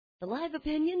The live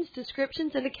opinions,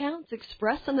 descriptions, and accounts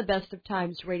expressed on the Best of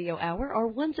Times radio hour are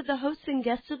ones of the hosts and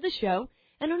guests of the show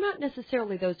and are not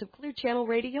necessarily those of Clear Channel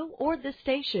Radio or this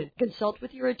station. Consult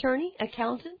with your attorney,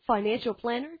 accountant, financial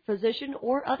planner, physician,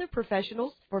 or other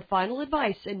professionals for final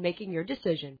advice in making your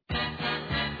decision.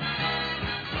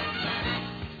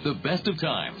 The Best of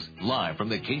Times, live from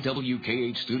the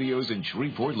KWKH studios in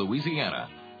Shreveport, Louisiana.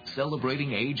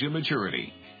 Celebrating age and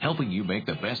maturity, helping you make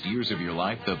the best years of your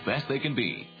life the best they can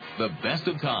be. The Best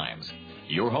of Times.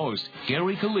 Your host,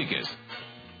 Gary Calligas.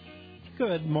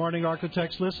 Good morning,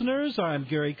 Architects listeners. I'm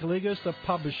Gary Calligas, the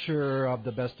publisher of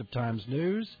the Best of Times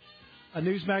News, a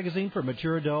news magazine for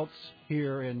mature adults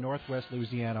here in Northwest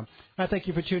Louisiana. I thank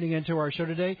you for tuning into our show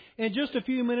today. In just a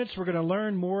few minutes, we're going to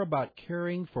learn more about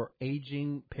caring for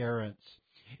aging parents.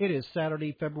 It is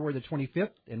Saturday, February the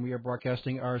 25th, and we are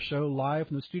broadcasting our show live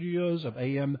from the studios of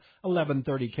AM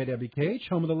 1130 KWKH,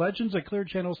 home of the Legends, a Clear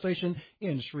Channel station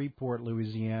in Shreveport,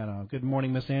 Louisiana. Good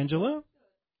morning, Miss Angela.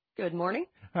 Good morning.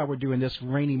 How we're doing this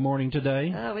rainy morning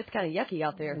today? Oh, it's kind of yucky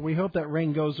out there. We hope that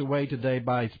rain goes away today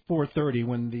by 4:30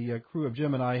 when the crew of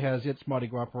Gemini has its Mardi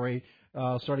Gras parade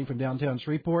starting from downtown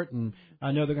Shreveport. And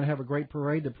I know they're going to have a great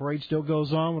parade. The parade still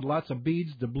goes on with lots of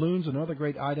beads, doubloons, and other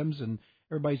great items. And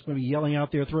everybody's going to be yelling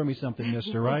out there, "Throw me something,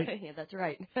 mister," right? Yeah, that's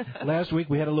right. Last week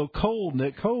we had a little cold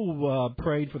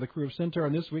parade for the crew of Centaur,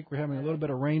 and this week we're having a little bit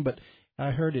of rain, but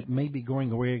I heard it may be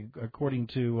going away according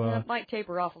to... it might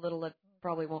taper off a little. It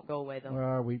probably won't go away,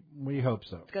 though. We hope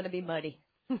so. It's going to be muddy.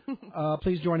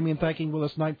 Please join me in thanking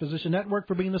Willis Knight Physician Network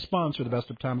for being the sponsor of the Best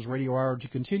of Times Radio Hour to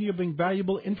continue to bring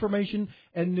valuable information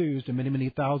and news to many, many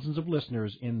thousands of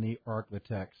listeners in the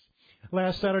Arklatex.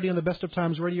 Last Saturday on the Best of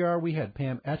Times Radio Hour, we had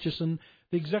Pam Atchison,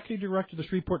 the Executive Director of the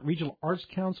Shreveport Regional Arts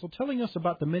Council, telling us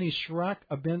about the many SHRAC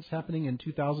events happening in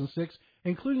 2006,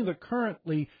 including the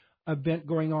currently event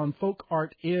going on, Folk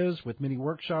Art Is, with many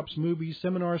workshops, movies,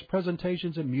 seminars,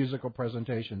 presentations, and musical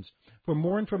presentations. For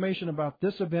more information about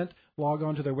this event, log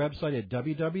on to their website at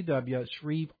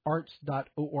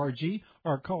www.shrevearts.org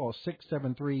or call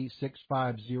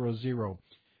 673-6500.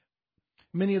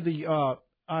 Many of the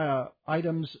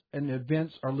items and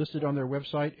events are listed on their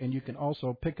website, and you can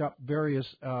also pick up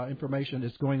various information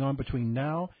that's going on between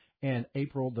now and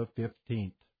April the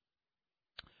 15th.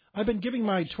 I've been giving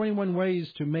my 21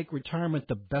 Ways to Make Retirement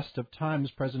the Best of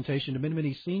Times presentation to many,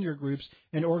 many senior groups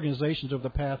and organizations over the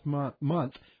past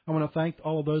month. I want to thank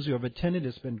all of those who have attended.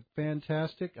 It's been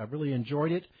fantastic. I've really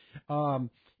enjoyed it.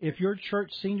 If your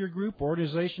church senior group or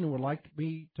organization would like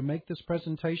me to make this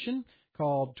presentation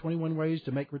called 21 Ways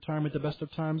to Make Retirement the Best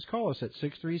of Times, call us at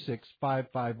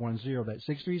 636-5510. That's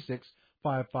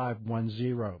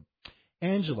 636-5510.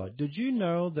 Angela, did you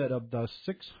know that of the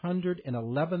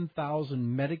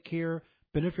 611,000 Medicare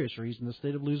beneficiaries in the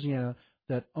state of Louisiana,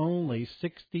 that only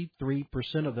 63%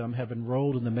 of them have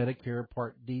enrolled in the Medicare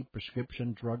Part D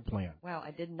prescription drug plan? Wow,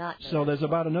 I did not know So that. there's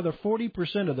about another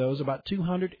 40% of those, about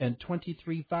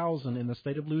 223,000 in the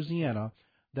state of Louisiana,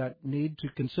 that need to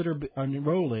consider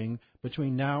enrolling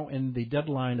between now and the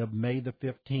deadline of May the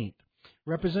 15th.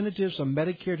 Representatives of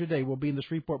Medicare Today will be in the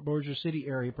Shreveport-Bossier City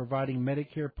area providing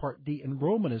Medicare Part D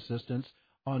enrollment assistance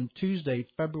on Tuesday,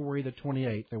 February the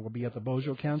 28th. They will be at the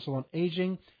Bossier Council on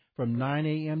Aging from 9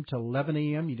 a.m. to 11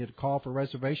 a.m. You need to call for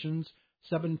reservations,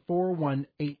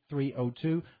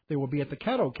 741-8302. They will be at the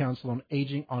Caddo Council on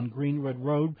Aging on Greenwood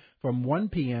Road from 1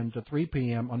 p.m. to 3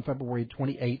 p.m. on February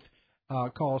 28th.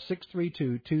 Call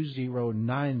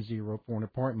 632-2090 for an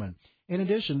appointment. In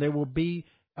addition, they will be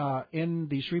in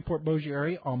the Shreveport-Bossier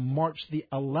area on March the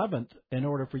 11th in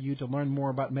order for you to learn more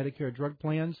about Medicare drug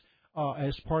plans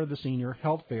as part of the Senior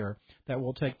Health Fair that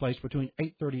will take place between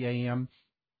 8:30 a.m.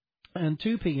 and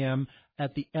 2 p.m.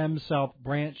 at the M South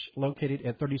branch located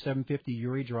at 3750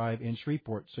 Uri Drive in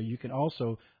Shreveport. So you can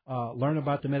also learn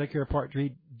about the Medicare Part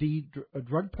D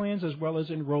drug plans as well as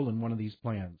enroll in one of these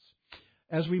plans.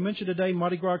 As we mentioned today,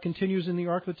 Mardi Gras continues in the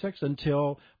Arklatex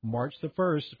until March the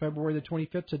 1st, February the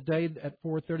 25th. Today at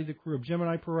 4:30, the crew of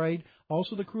Gemini Parade.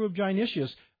 Also, the crew of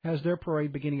Dionysius has their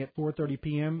parade beginning at 4:30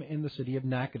 p.m. in the city of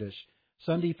Natchitoches.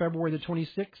 Sunday, February the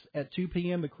 26th at 2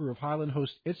 p.m., the crew of Highland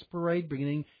hosts its parade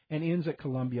beginning and ends at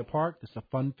Columbia Park. This is a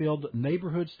fun-filled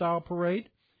neighborhood-style parade.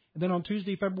 And then on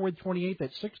Tuesday, February 28th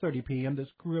at 6:30 p.m., the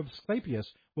crew of Asclepius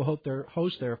will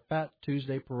host their Fat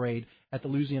Tuesday parade at the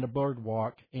Louisiana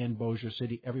Boardwalk in Bossier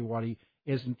City. Everybody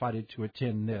is invited to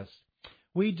attend this.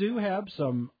 We do have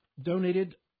some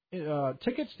donated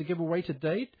tickets to give away to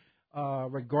date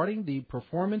regarding the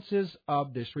performances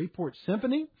of the Shreveport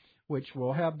Symphony, which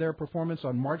will have their performance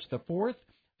on March the 4th.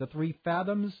 The Three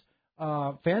Fathoms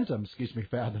Phantoms,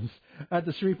 at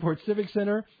the Shreveport Civic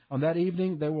Center. On that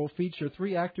evening, they will feature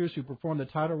 3 actors who perform the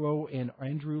title role in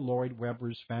Andrew Lloyd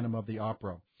Webber's Phantom of the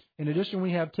Opera. In addition,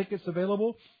 we have tickets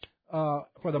available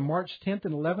for the March 10th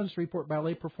and 11th Shreveport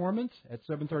Ballet performance at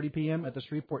 7:30 p.m. at the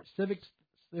Shreveport Civic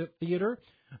Theater.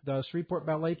 The Shreveport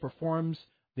Ballet performs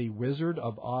The Wizard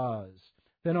of Oz.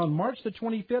 Then on March the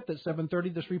 25th at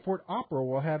 7:30, the Shreveport Opera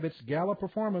will have its gala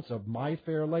performance of My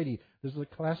Fair Lady. This is a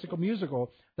classical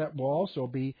musical that will also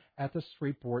be at the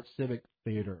Shreveport Civic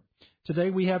Theater. Today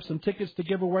we have some tickets to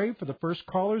give away for the first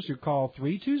callers who call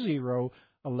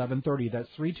 320-1130. That's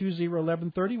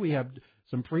 320-1130. We have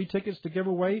some free tickets to give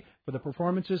away for the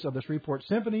performances of the Shreveport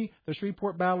Symphony, the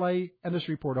Shreveport Ballet, and the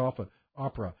Shreveport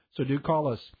Opera. So do call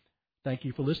us. Thank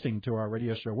you for listening to our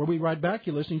radio show. We'll be right back.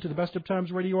 You're listening to the Best of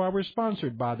Times Radio Hour,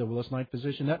 sponsored by the Willis Knight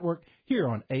Physician Network, here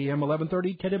on AM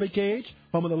 1130 KWKH,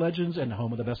 home of the legends and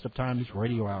home of the Best of Times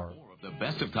Radio Hour. More of the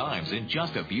Best of Times in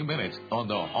just a few minutes on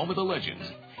the home of the legends,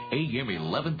 AM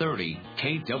 1130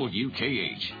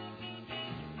 KWKH.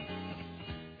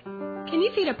 Can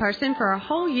you feed a person for a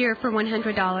whole year for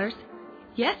 $100?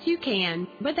 Yes, you can.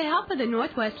 With the help of the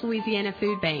Northwest Louisiana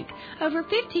Food Bank, over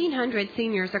 1,500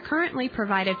 seniors are currently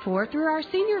provided for through our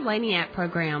Senior Laniac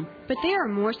program, but there are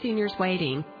more seniors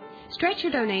waiting. Stretch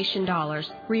your donation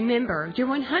dollars. Remember, your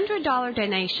 $100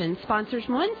 donation sponsors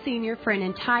one senior for an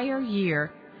entire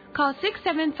year. Call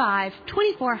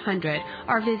 675-2400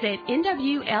 or visit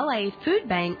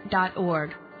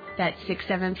nwlafoodbank.org. That's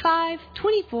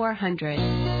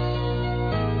 675-2400.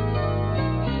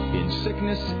 In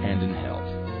sickness and in health.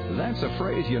 That's a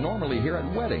phrase you normally hear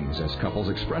at weddings as couples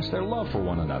express their love for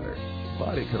one another.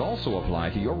 But it could also apply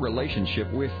to your relationship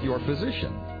with your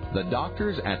physician. The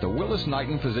doctors at the Willis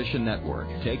Knighton Physician Network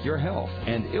take your health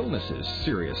and illnesses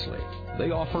seriously.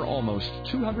 They offer almost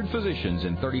 200 physicians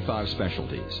in 35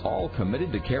 specialties, all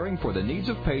committed to caring for the needs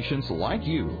of patients like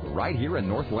you right here in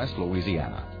Northwest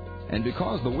Louisiana. And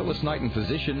because the Willis Knighton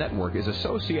Physician Network is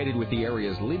associated with the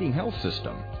area's leading health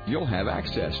system, you'll have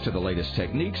access to the latest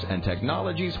techniques and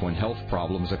technologies when health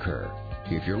problems occur.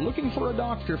 If you're looking for a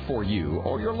doctor for you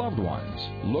or your loved ones,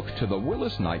 look to the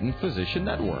Willis Knighton Physician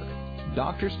Network.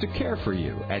 Doctors to care for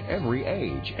you at every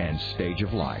age and stage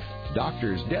of life.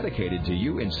 Doctors dedicated to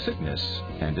you in sickness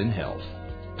and in health.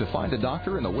 To find a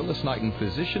doctor in the Willis Knighton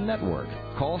Physician Network,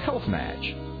 call Health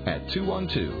Match at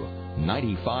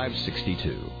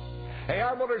 212-9562. Hey,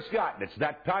 I'm Willard Scott, and it's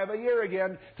that time of year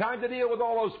again. Time to deal with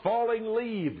all those falling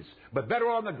leaves. But better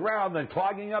on the ground than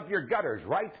clogging up your gutters,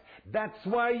 right? That's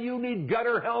why you need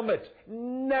Gutter Helmet.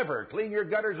 Never clean your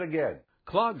gutters again.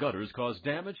 Clogged gutters cause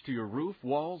damage to your roof,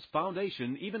 walls,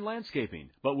 foundation, even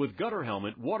landscaping. But with Gutter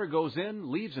Helmet, water goes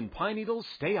in, leaves and pine needles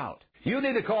stay out. You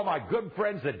need to call my good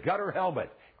friends at Gutter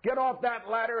Helmet. Get off that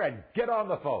ladder and get on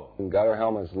the phone. Gutter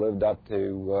Helmet's lived up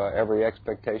to every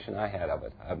expectation I had of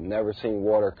it. I've never seen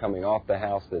water coming off the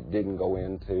house that didn't go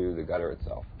into the gutter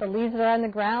itself. The leaves are on the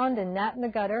ground and not in the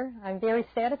gutter. I'm very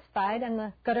satisfied, and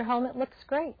the Gutter Helmet looks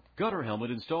great. Gutter Helmet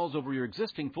installs over your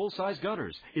existing full-size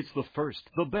gutters. It's the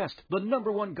first, the best, the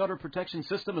 #1 gutter protection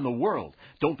system in the world.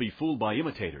 Don't be fooled by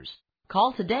imitators.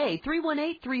 Call today,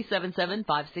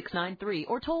 318-377-5693,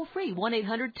 or toll free,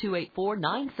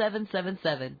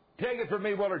 1-800-284-9777. Take it from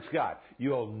me, Willard Scott.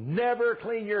 You'll never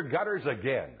clean your gutters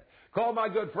again. Call my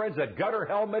good friends at Gutter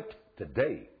Helmet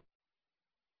today.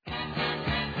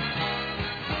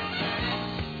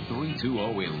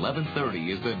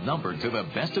 320-1130 is the number to the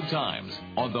Best of Times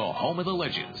on the home of the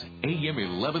legends, AM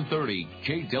 1130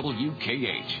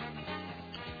 KWKH.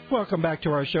 Welcome back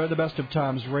to our show, the Best of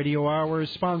Times Radio Hour,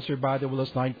 sponsored by the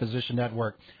Willis Knight Physician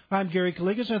Network. I'm Gary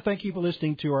Calligas, and thank you for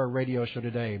listening to our radio show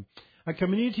today. A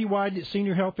community-wide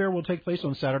senior health fair will take place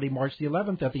on Saturday, March the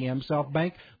 11th at the AmSouth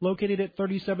Bank, located at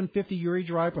 3750 Uri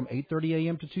Drive from 8:30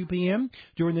 a.m. to 2 p.m.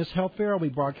 During this health fair, I'll be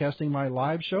broadcasting my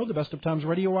live show, the Best of Times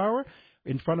Radio Hour,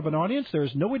 in front of an audience. There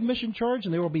is no admission charge,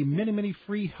 and there will be many, many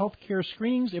free health care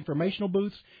screenings, informational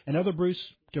booths, and other booths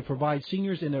to provide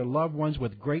seniors and their loved ones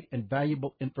with great and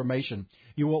valuable information.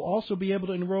 You will also be able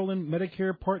to enroll in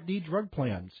Medicare Part D drug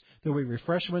plans. There will be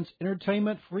refreshments,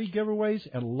 entertainment, free giveaways,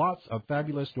 and lots of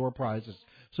fabulous door prizes.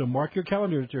 So mark your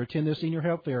calendar to attend the Senior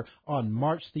Health Fair on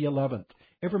March the 11th.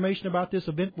 Information about this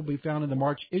event will be found in the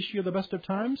March issue of the Best of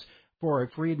Times for a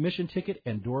free admission ticket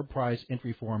and door prize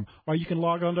entry form, or you can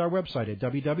log on to our website at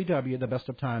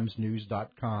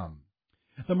www.thebestoftimesnews.com.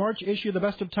 The March issue of the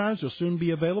Best of Times will soon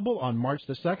be available on March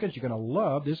the 2nd. You're going to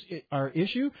love our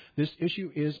issue. This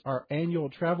issue is our annual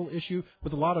travel issue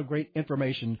with a lot of great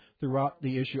information throughout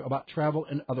the issue about travel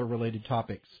and other related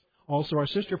topics. Also, our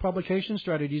sister publication,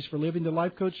 Strategies for Living the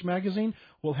Life Coach magazine,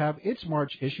 will have its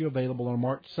March issue available on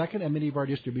March 2nd at many of our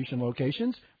distribution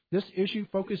locations. This issue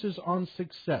focuses on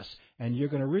success, and you're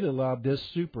going to really love this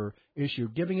super issue,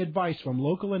 giving advice from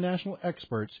local and national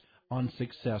experts on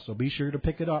success. So be sure to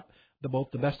pick it up,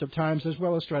 both the Best of Times as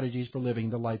well as Strategies for Living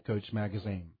the Life Coach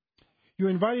magazine. You're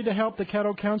invited to help the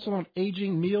Caddo Council on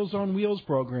Aging Meals on Wheels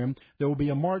program. There will be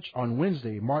a march on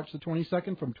Wednesday, March the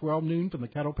 22nd from 12 noon from the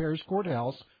Caddo Parish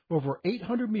Courthouse. Over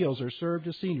 800 meals are served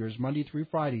to seniors Monday through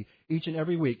Friday each and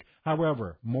every week.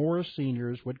 However, more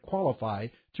seniors would qualify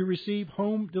to receive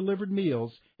home-delivered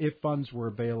meals if funds were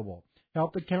available.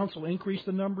 Help the council increase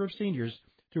the number of seniors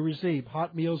to receive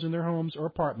hot meals in their homes or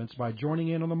apartments by joining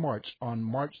in on the march on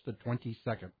March the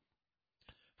 22nd.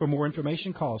 For more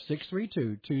information, call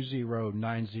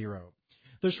 632-2090.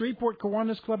 The Shreveport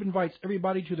Kiwanis Club invites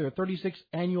everybody to their 36th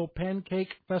annual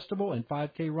Pancake Festival and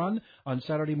 5K run on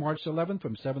Saturday, March 11th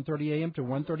from 7:30 a.m. to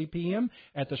 1:30 p.m.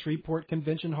 at the Shreveport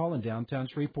Convention Hall in downtown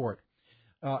Shreveport.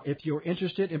 If you're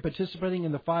interested in participating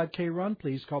in the 5K run,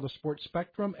 please call the Sports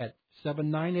Spectrum at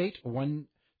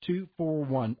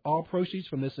 798-1241. All proceeds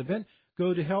from this event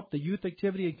go to help the Youth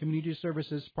Activity and Community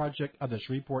Services Project of the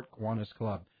Shreveport Kiwanis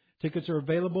Club. Tickets are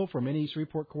available from any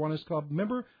Shreveport Kiwanis Club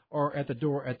member or at the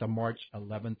door at the March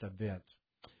 11th event.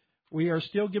 We are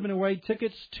still giving away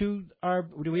tickets to our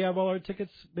 – do we have all our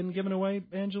tickets been given away,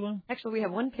 Angela? Actually, we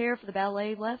have one pair for the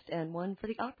ballet left and one for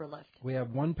the opera left. We have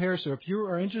one pair. So if you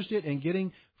are interested in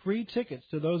getting free tickets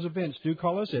to those events, do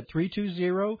call us at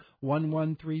 320-1130,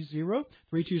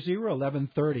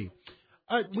 320-1130.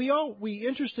 We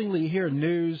interestingly hear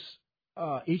news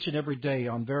each and every day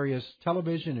on various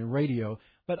television and radio,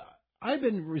 but I've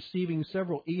been receiving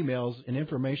several emails and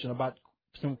information about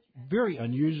some very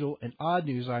unusual and odd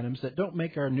news items that don't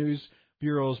make our news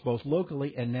bureaus both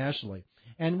locally and nationally.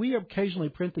 And we occasionally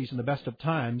print these in the Best of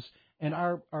Times, and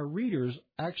our readers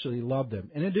actually love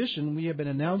them. In addition, we have been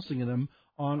announcing them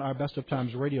on our Best of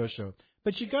Times radio show.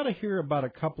 But you got to hear about a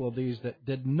couple of these that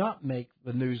did not make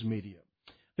the news media.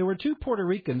 There were two Puerto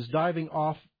Ricans diving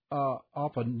off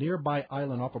a nearby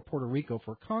island off of Puerto Rico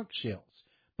for conch shells.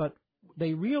 But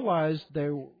they realized they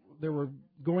were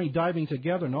going diving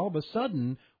together, and all of a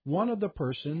sudden, one of the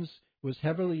persons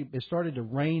it started to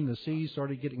rain, the sea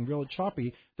started getting real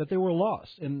choppy, that they were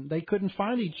lost, and they couldn't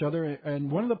find each other, and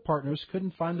one of the partners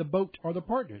couldn't find the boat or the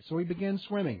partner. So he began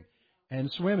swimming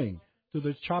through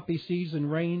the choppy seas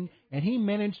and rain, and he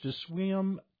managed to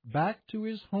swim back to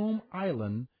his home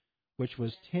island, which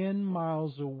was 10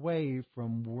 miles away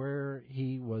from where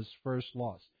he was first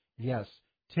lost. Yes,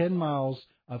 10 miles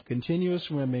of continuous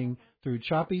swimming through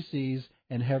choppy seas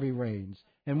and heavy rains.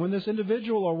 And when this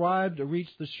individual arrived to reach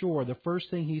the shore, the first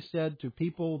thing he said to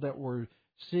people that were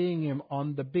seeing him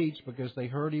on the beach because they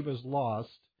heard he was lost,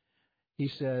 he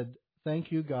said,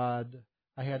 "Thank you, God,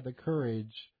 I had the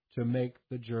courage to make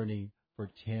the journey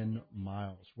for 10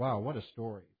 miles. Wow, what a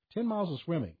story. 10 miles of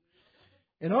swimming.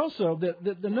 And also,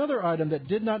 another item that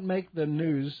did not make the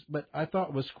news, but I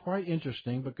thought was quite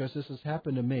interesting because this has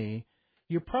happened to me.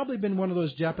 You've probably been one of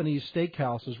those Japanese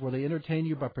steakhouses where they entertain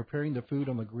you by preparing the food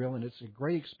on the grill, and it's a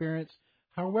great experience.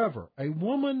 However, a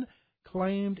woman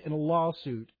claimed in a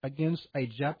lawsuit against a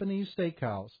Japanese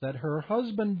steakhouse that her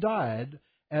husband died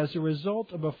as a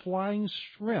result of a flying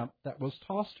shrimp that was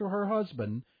tossed to her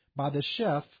husband by the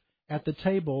chef at the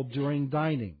table during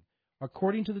dining.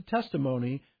 According to the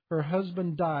testimony, her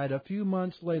husband died a few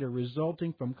months later,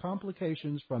 resulting from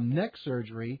complications from neck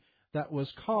surgery that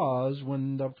was caused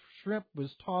when the shrimp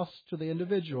was tossed to the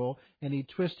individual and he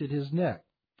twisted his neck.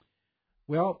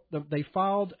 Well, they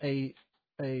filed a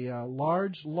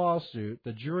large lawsuit.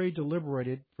 The jury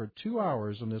deliberated for 2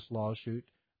 hours on this lawsuit,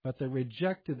 but they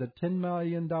rejected the $10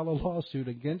 million lawsuit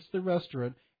against the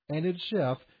restaurant and its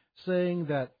chef, saying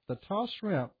that the tossed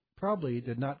shrimp probably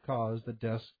did not cause the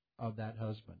death of that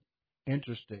husband.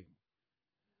 Interesting.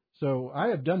 So I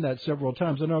have done that several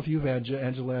times. I don't know if you've had,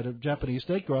 Angela, at a Japanese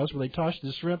steakhouse where they toss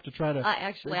the shrimp to try to...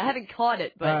 I haven't caught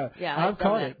it, but I've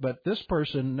caught it. But this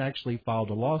person actually filed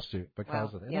a lawsuit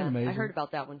because of it. Isn't that amazing? I heard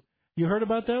about that one. You heard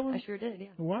about that one? I sure did, yeah.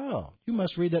 Wow. You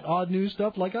must read that odd news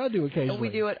stuff like I do occasionally. We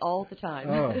do it all the time.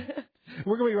 Oh.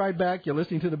 We're going to be right back. You're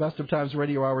listening to the Best of Times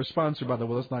Radio Hour, sponsored by the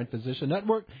Willis Knight Physician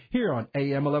Network, here on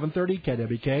AM 1130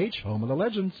 KWKH, Home of the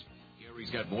Legends.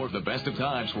 Gary's got more of the Best of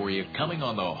Times for you coming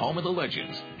on the Home of the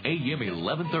Legends, AM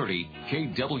 1130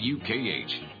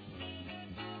 KWKH.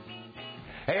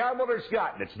 Hey, I'm Willard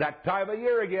Scott, and it's that time of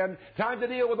year again. Time to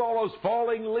deal with all those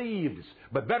falling leaves.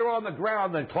 But better on the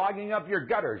ground than clogging up your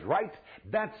gutters, right?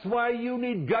 That's why you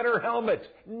need Gutter Helmet.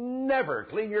 Never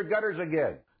clean your gutters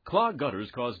again. Clogged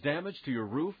gutters cause damage to your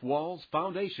roof, walls,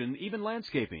 foundation, even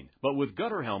landscaping. But with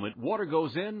Gutter Helmet, water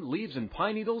goes in, leaves and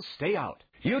pine needles stay out.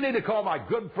 You need to call my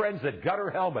good friends at Gutter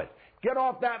Helmet. Get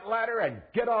off that ladder and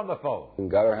get on the phone.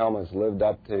 Gutter Helmet's lived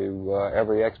up to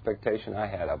every expectation I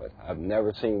had of it. I've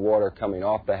never seen water coming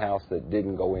off the house that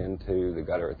didn't go into the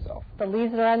gutter itself. The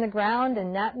leaves are on the ground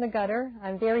and not in the gutter.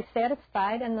 I'm very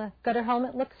satisfied, and the Gutter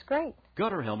Helmet looks great.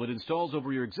 Gutter Helmet installs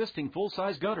over your existing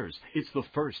full-size gutters. It's the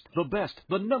first, the best,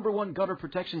 the #1 gutter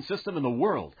protection system in the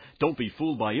world. Don't be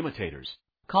fooled by imitators.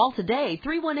 Call today,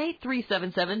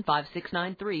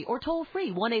 318-377-5693, or toll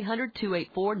free,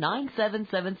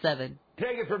 1-800-284-9777.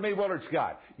 Take it from me, Willard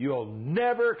Scott. You'll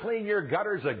never clean your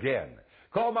gutters again.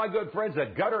 Call my good friends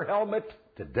at Gutter Helmet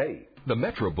today. The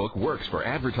MetroBook works for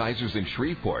advertisers in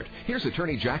Shreveport. Here's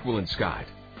attorney Jacqueline Scott.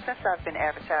 Since I've been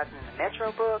advertising in the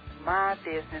MetroBook, my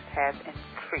business has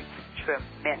increased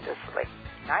tremendously.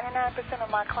 99% of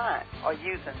my clients are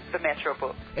using the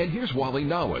MetroBook. And here's Wally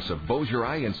Nawas of Bossier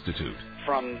Eye Institute.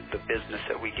 From the business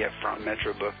that we get from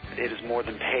MetroBook, it is more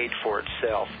than paid for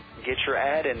itself. Get your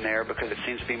ad in there because it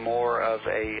seems to be more of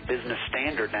a business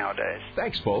standard nowadays.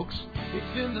 Thanks, folks.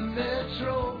 It's in the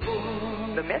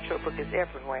MetroBook. The MetroBook is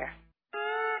everywhere.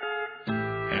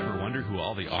 Ever wonder who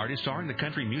all the artists are in the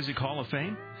Country Music Hall of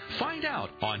Fame? Find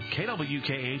out on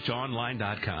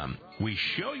KWKHOnline.com. We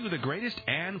show you the greatest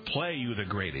and play you the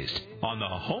greatest on the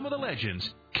home of the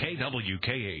legends,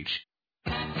 KWKH.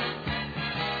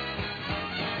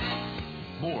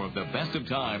 More of the best of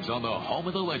times on the home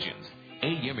of the legends,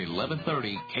 AM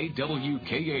 1130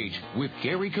 KWKH with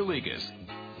Gary Calligas.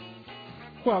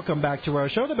 Welcome back to our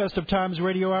show, the Best of Times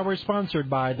Radio Hour, sponsored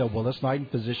by the Willis Knighton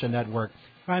Physician Network.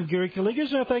 I'm Gary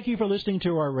Calligas, and thank you for listening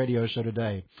to our radio show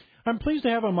today. I'm pleased to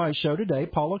have on my show today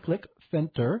Paula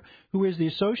Click-Fenter, who is the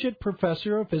Associate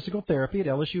Professor of Physical Therapy at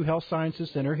LSU Health Sciences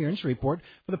Center here in Shreveport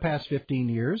for the past 15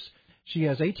 years. She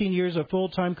has 18 years of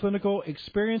full-time clinical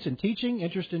experience in teaching,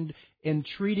 interest in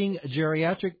treating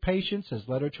geriatric patients, has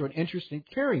led her to an interest in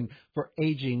caring for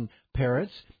aging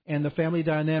parents and the family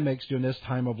dynamics during this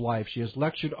time of life. She has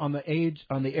lectured on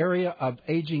the area of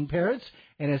aging parents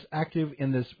and is active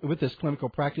with this clinical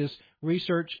practice,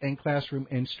 research, and classroom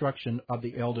instruction of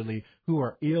the elderly who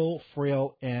are ill,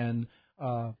 frail, and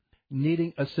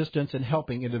needing assistance in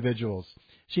helping individuals.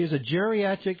 She is a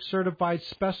geriatric certified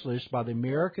specialist by the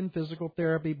American Physical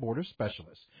Therapy Board of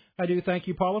Specialists. I do thank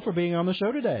you, Paula, for being on the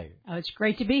show today. Oh, it's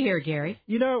great to be here, Gary.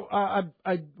 You know, I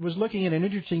was looking at an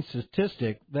interesting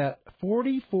statistic that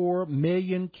 44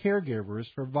 million caregivers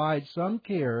provide some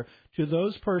care to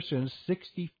those persons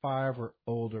 65 or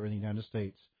older in the United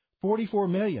States. 44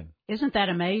 million. Isn't that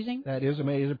amazing? That is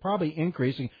amazing. It's probably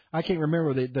increasing. I can't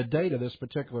remember the date of this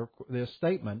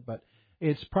statement, but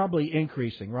it's probably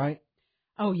increasing, right?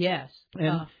 Oh, yes.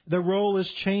 And the role is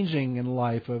changing in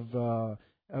life of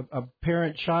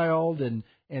parent-child, and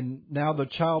now the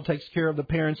child takes care of the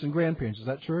parents and grandparents. Is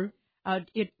that true?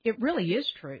 It really is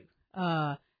true.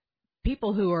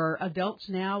 People who are adults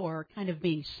now are kind of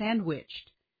being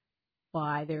sandwiched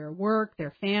by their work,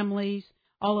 their families,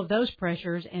 all of those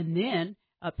pressures, and then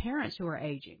parents who are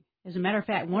aging. As a matter of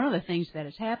fact, one of the things that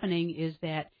is happening is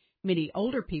that many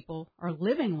older people are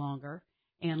living longer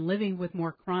and living with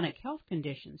more chronic health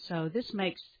conditions. So this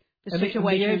makes the situation...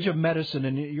 The age of medicine,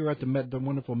 and you're at the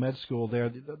wonderful med school there,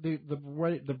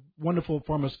 the wonderful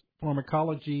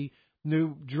pharmacology,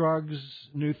 new drugs,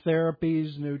 new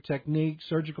therapies, new techniques,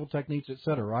 surgical techniques, et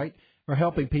cetera, right, are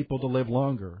helping people to live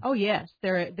longer. Oh, yes.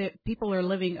 People are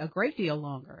living a great deal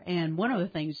longer. And one of the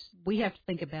things we have to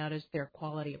think about is their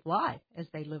quality of life as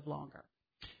they live longer.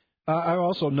 I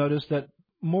also noticed that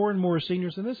more and more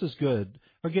seniors, and this is good,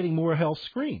 are getting more health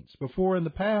screens. Before, in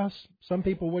the past, some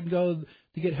people wouldn't go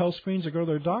to get health screens or go to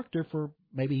their doctor for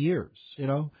maybe years, you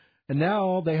know. And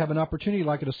now they have an opportunity,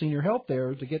 like at a senior health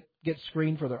there, to get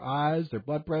screened for their eyes, their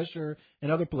blood pressure,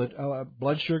 and other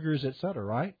blood sugars, et cetera,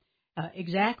 right?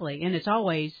 Exactly. And it's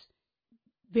always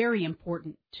very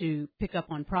important to pick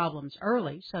up on problems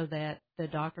early so that the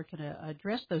doctor can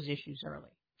address those issues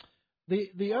early.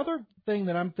 The other thing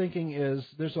that I'm thinking is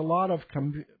there's a lot of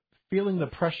feeling the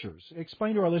pressures.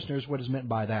 Explain to our listeners what is meant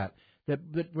by that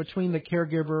between the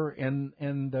caregiver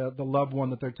and the loved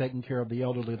one that they're taking care of, the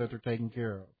elderly that they're taking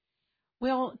care of.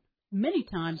 Well, many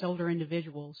times older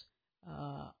individuals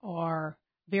are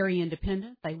very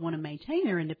independent. They want to maintain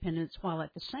their independence while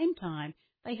at the same time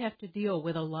they have to deal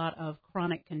with a lot of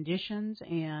chronic conditions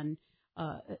and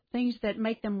things that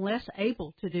make them less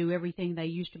able to do everything they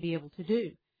used to be able to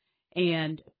do.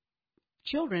 And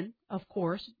children, of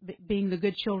course, being the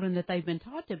good children that they've been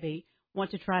taught to be,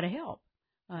 want to try to help.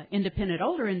 Independent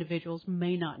older individuals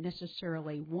may not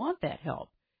necessarily want that help.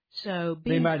 So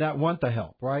they might not want the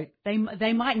help, right?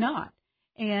 They might not,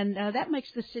 and that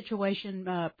makes the situation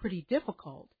pretty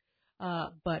difficult.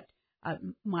 But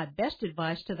my best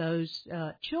advice to those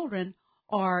children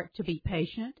are to be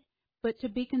patient, but to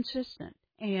be consistent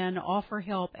and offer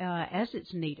help as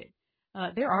it's needed.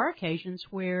 There are occasions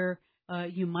where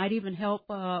you might even help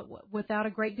without a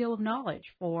great deal of knowledge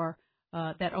for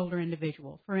that older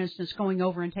individual. For instance, going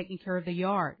over and taking care of the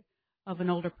yard of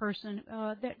an older person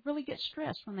that really gets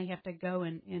stressed when they have to go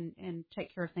and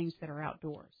take care of things that are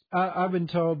outdoors. I've been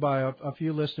told by a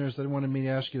few listeners that wanted me to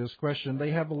ask you this question.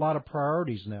 They have a lot of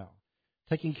priorities now,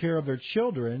 taking care of their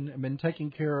children and then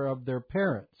taking care of their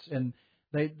parents, and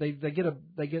they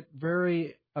get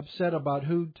very upset about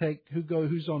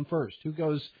who's on first, who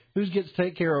gets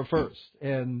taken care of first,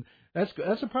 and that's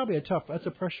probably that's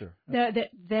a pressure.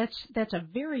 That's a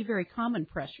very, very common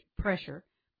pressure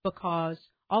because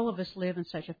all of us live in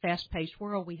such a fast-paced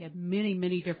world. We have many,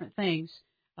 many different things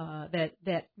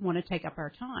that want to take up our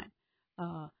time.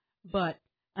 But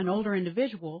an older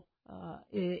individual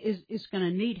is going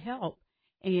to need help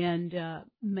and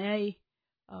may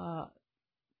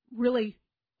really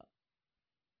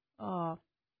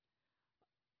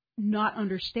not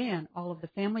understand all of the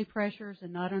family pressures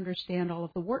and not understand all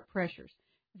of the work pressures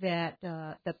that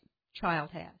the child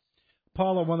has.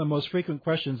 Paula, one of the most frequent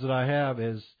questions that I have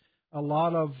is a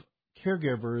lot of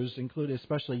caregivers, including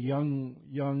especially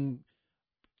young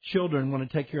children, want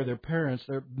to take care of their parents.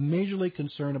 They're majorly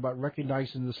concerned about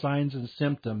recognizing the signs and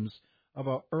symptoms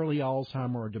of early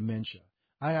Alzheimer or dementia.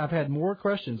 I've had more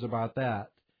questions about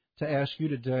that to ask you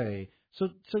today. So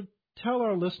tell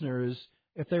our listeners,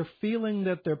 if they're feeling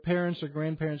that their parents or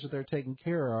grandparents that they're taking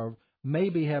care of may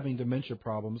be having dementia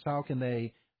problems, how can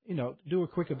they, do a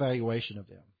quick evaluation of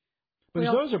them?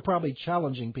 Because those are probably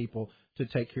challenging people to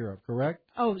take care of, correct?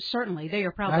 Oh, certainly. They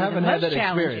are probably the most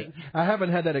challenging. I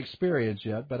haven't had that experience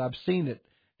yet, but I've seen it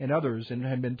in others and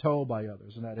have been told by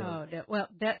others in that area. Well,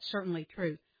 that's certainly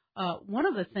true. One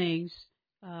of the things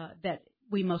that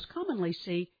we most commonly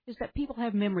see is that people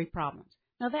have memory problems.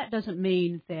 Now, that doesn't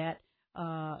mean that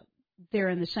they're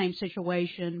in the same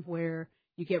situation where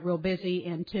you get real busy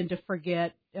and tend to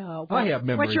forget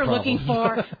what you're looking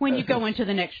for when you go into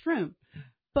the next room.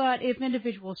 But if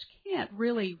individuals can't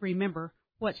really remember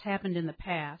what's happened in the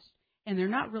past and they're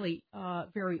not really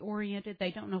very oriented,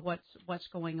 they don't know what's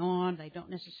going on, they don't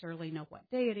necessarily know what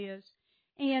day it is,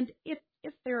 and if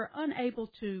they're unable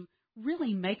to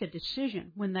really make a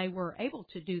decision when they were able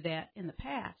to do that in the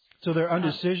past. So they're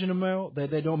undecisional?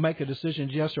 They don't make a decision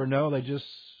yes or no, they just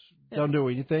don't do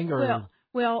anything? Or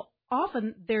Well,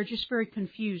 often they're just very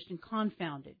confused and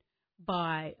confounded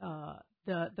by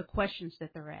the questions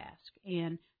that they're asked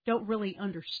and don't really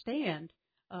understand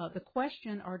the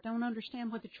question or don't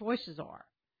understand what the choices are.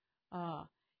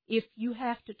 If you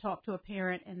have to talk to a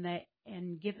parent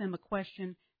and give them a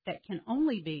question that can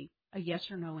only be a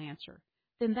yes or no answer,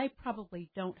 then they probably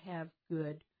don't have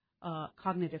good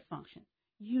cognitive function.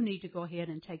 You need to go ahead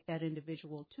and take that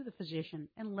individual to the physician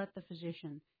and let the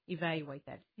physician evaluate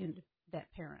that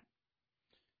parent.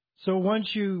 So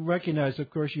once you recognize, of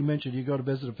course, you mentioned you go to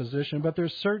visit a physician, but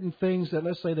there's certain things that,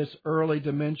 let's say this early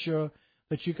dementia,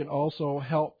 that you can also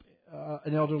help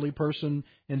an elderly person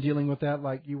in dealing with that,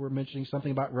 like you were mentioning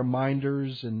something about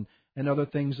reminders and other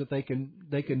things that they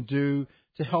can do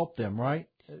to help them, right?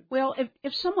 Well,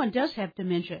 if someone does have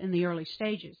dementia in the early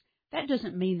stages, that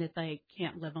doesn't mean that they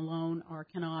can't live alone or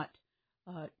cannot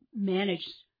manage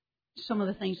some of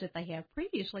the things that they have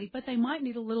previously, but they might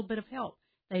need a little bit of help.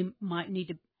 They might need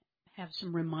to have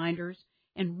some reminders,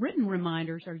 and written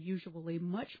reminders are usually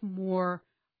much more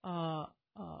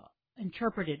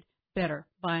interpreted better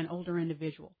by an older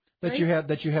individual. That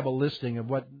you have a listing of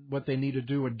what they need to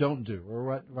do or don't do, or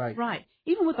what, right? Right.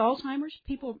 Even with Alzheimer's,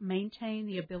 people maintain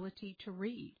the ability to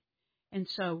read, and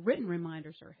so written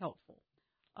reminders are helpful.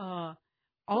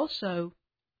 Also,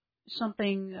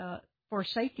 something for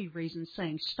safety reasons,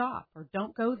 saying stop or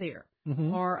don't go there,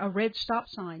 or a red stop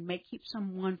sign may keep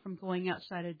someone from going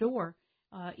outside a door,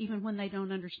 even when they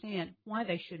don't understand why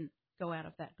they shouldn't go out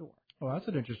of that door. Well, that's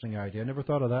an interesting idea. I never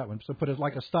thought of that one. So put it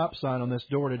like a stop sign on this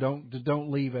door to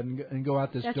don't leave and go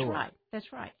out this door.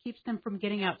 That's right. Keeps them from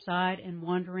getting outside and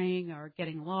wandering or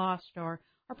getting lost or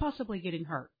possibly getting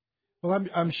hurt. Well,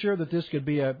 I'm sure that this could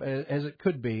be, as it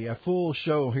could be, a full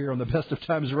show here on the Best of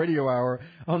Times Radio Hour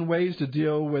on ways to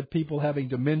deal with people having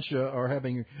dementia or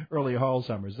having early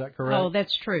Alzheimer's. Is that correct? Oh,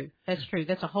 that's true. That's true.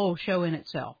 That's a whole show in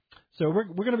itself. So we're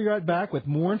going to be right back with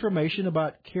more information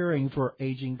about caring for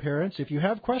aging parents. If you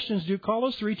have questions, do call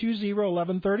us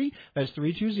 320-1130. That's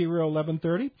 320-1130.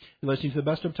 You're listening to the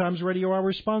Best of Times Radio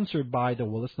Hour, sponsored by the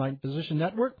Willis Knight Physician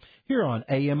Network, here on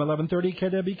AM 1130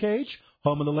 KWKH,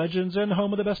 home of the legends and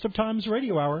home of the Best of Times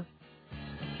Radio Hour.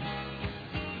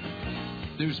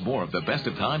 There's more of the Best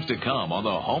of Times to come on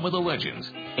the home of the legends,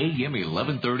 AM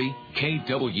 1130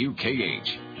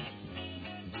 KWKH.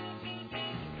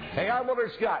 Hey, I'm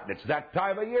Willard Scott, and it's that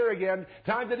time of year again.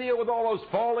 Time to deal with all those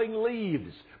falling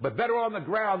leaves. But better on the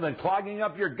ground than clogging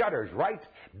up your gutters, right?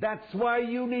 That's why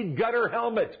you need Gutter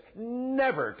Helmet.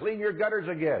 Never clean your gutters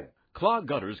again. Clogged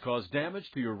gutters cause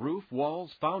damage to your roof,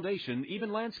 walls, foundation,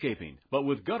 even landscaping. But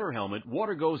with Gutter Helmet,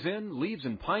 water goes in, leaves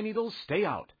and pine needles stay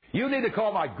out. You need to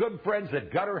call my good friends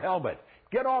at Gutter Helmet.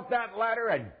 Get off that ladder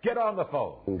and get on the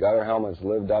phone. Gutter Helmet's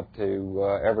lived up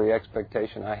to every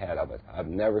expectation I had of it. I've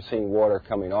never seen water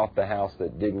coming off the house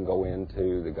that didn't go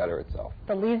into the gutter itself.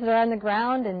 The leaves are on the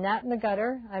ground and not in the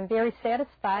gutter. I'm very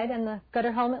satisfied, and the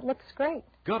Gutter Helmet looks great.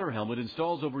 Gutter Helmet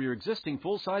installs over your existing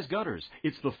full-size gutters.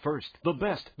 It's the first, the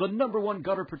best, the #1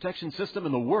 gutter protection system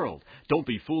in the world. Don't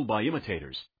be fooled by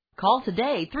imitators. Call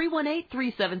today,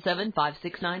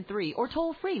 318-377-5693, or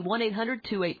toll free,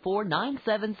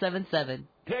 1-800-284-9777.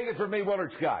 Take it from me,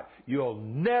 Willard Scott. You'll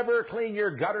never clean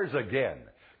your gutters again.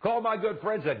 Call my good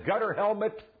friends at Gutter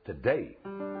Helmet today.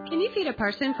 Can you feed a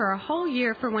person for a whole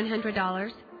year for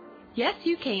 $100? Yes,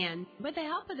 you can. With the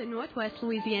help of the Northwest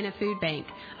Louisiana Food Bank,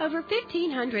 over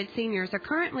 1,500 seniors are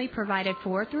currently provided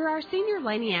for through our Senior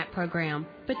Laniac program,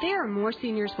 but there are more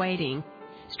seniors waiting.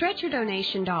 Stretch your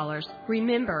donation dollars.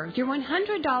 Remember, your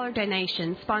 $100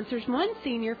 donation sponsors one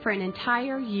senior for an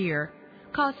entire year.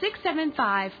 Call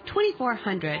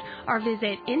 675-2400 or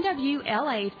visit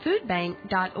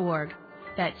nwlafoodbank.org.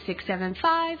 That's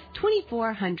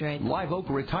 675-2400. Live Oak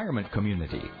Retirement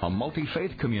Community, a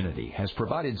multi-faith community, has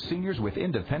provided seniors with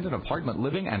independent apartment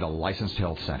living and a licensed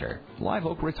health center. Live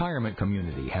Oak Retirement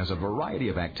Community has a variety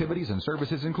of activities and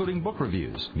services, including book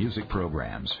reviews, music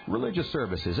programs, religious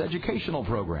services, educational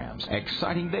programs,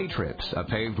 exciting day trips, a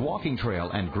paved walking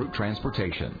trail, and group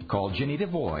transportation. Call Ginny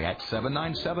DeVoy at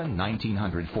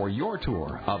 797-1900 for your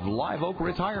tour of Live Oak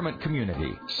Retirement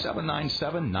Community.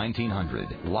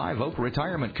 797-1900. Live Oak Retirement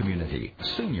Community,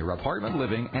 Senior Apartment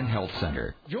Living and Health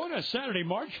Center. Join us Saturday,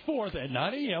 March 4th at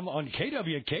 9 a.m. on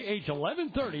KWKH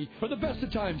 1130 for the Best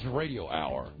of Times Radio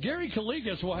Hour. Gary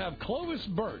Calligas will have Clovis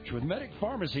Birch with Medic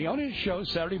Pharmacy on his show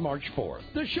Saturday, March 4th.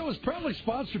 The show is proudly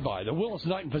sponsored by the Willis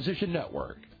Knight Physician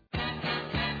Network.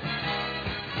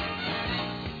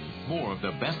 More of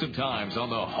the Best of Times on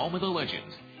the home of the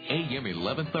legends, AM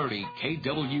 1130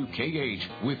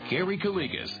 KWKH with Gary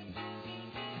Calligas.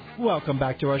 Welcome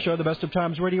back to our show, the Best of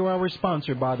Times Radio Hour,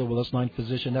 sponsored by the Willis Knight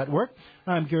Physician Network.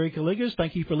 I'm Gary Calligas.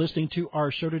 Thank you for listening to our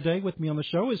show today. With me on the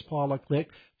show is Paula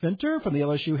Click-Finter from the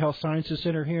LSU Health Sciences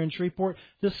Center here in Shreveport,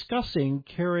 discussing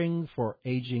caring for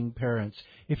aging parents.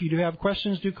 If you do have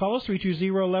questions, do call us,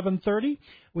 320-1130.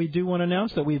 We do want to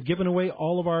announce that we've given away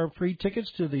all of our free tickets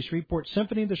to the Shreveport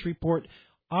Symphony, the Shreveport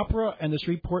Opera, and the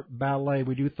Shreveport Ballet.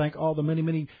 We do thank all the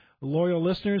many loyal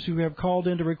listeners who have called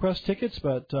in to request tickets,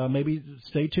 but maybe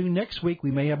stay tuned next week. We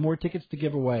may have more tickets to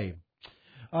give away.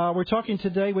 We're talking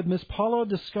today with Ms. Paula,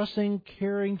 discussing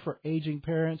caring for aging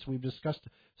parents. We've discussed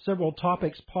several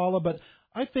topics, Paula, but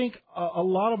I think a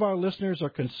lot of our listeners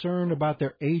are concerned about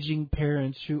their aging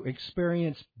parents who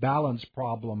experience balance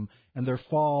problem and their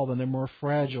fall and they're more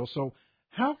fragile. So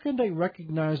how can they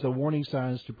recognize the warning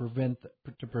signs to prevent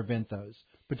those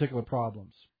particular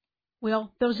problems?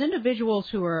 Well, those individuals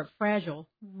who are fragile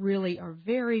really are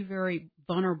very, very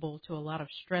vulnerable to a lot of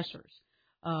stressors.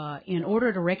 In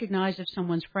order to recognize if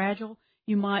someone's fragile,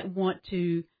 you might want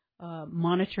to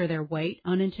monitor their weight.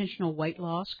 Unintentional weight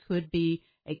loss could be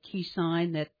a key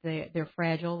sign that they're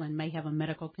fragile and may have a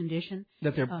medical condition.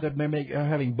 That they may be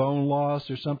having bone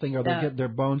loss or something, or their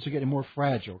bones are getting more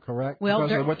fragile, correct? Well,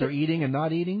 because of what they're eating and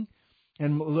not eating?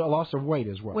 And loss of weight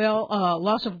as well. Well,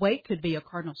 loss of weight could be a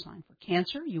cardinal sign for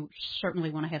cancer. You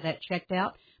certainly want to have that checked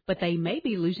out. But they may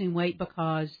be losing weight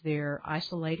because they're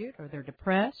isolated or they're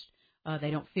depressed.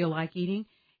 They don't feel like eating.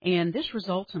 And this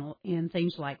results in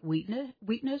things like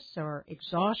weakness or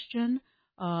exhaustion.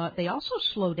 They also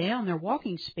slow down their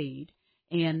walking speed.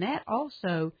 And that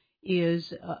also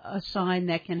is a sign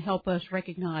that can help us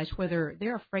recognize whether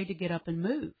they're afraid to get up and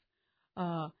move.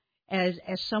 As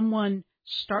someone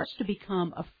starts to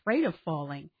become afraid of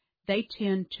falling, they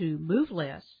tend to move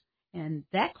less, and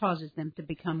that causes them to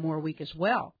become more weak as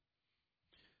well.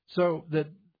 So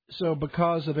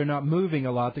because they're not moving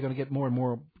a lot, they're going to get more and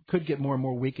more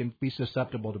weak and be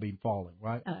susceptible to being falling,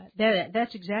 right?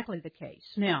 That's exactly the case.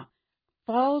 Now,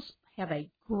 falls have a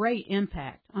great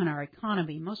impact on our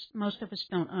economy. Most of us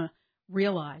don't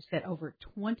realize that over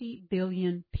 20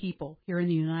 billion people here in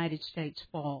the United States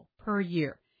fall per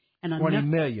year. And 20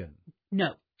 million?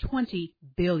 No, 20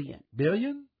 billion.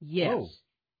 Billion? Yes. Whoa.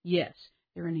 Yes.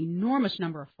 There are an enormous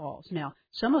number of falls. Now,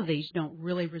 some of these don't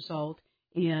really result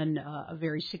in a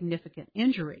very significant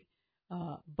injury,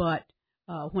 but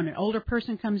when an older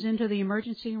person comes into the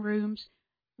emergency room,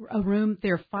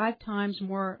 they're 5 times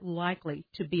more likely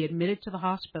to be admitted to the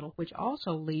hospital, which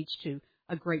also leads to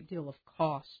a great deal of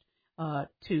cost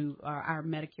to our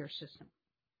Medicare system.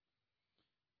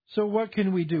 So what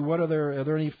can we do? Are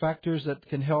there any factors that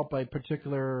can help a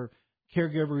particular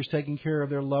caregiver who's taking care of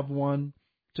their loved one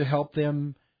to help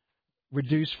them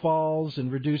reduce falls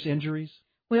and reduce injuries?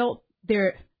 Well,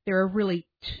 there are really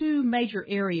 2 major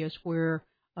areas where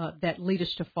that lead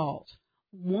us to falls.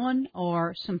 One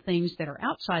are some things that are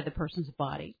outside the person's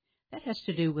body. That has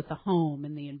to do with the home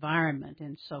and the environment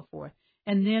and so forth.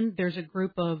 And then there's a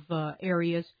group of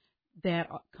areas that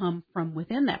come from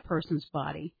within that person's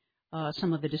body,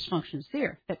 some of the dysfunctions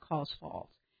there that cause falls.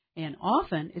 And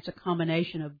often it's a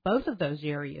combination of both of those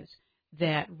areas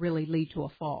that really lead to a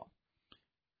fall.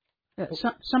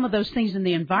 Some of those things in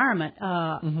the environment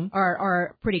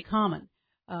are pretty common.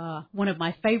 One of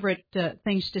my favorite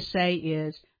things to say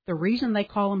is the reason they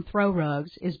call them throw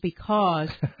rugs is because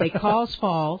they cause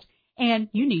falls and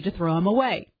you need to throw them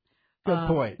away. Good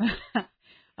point.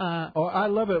 I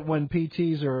love it when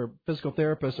PTs or physical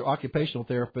therapists or occupational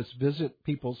therapists visit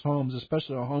people's homes,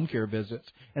 especially on home care visits,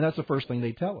 and that's the first thing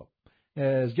they tell them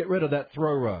is get rid of that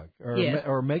throw rug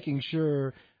or making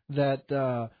sure that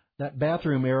that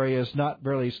bathroom area is not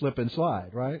really slip and slide,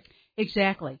 right?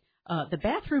 Exactly. The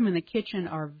bathroom and the kitchen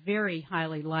are very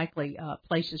highly likely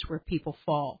places where people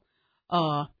fall.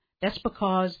 That's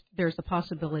because there's the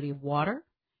possibility of water,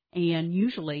 and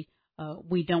usually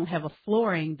we don't have a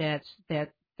flooring that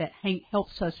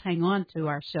helps us hang on to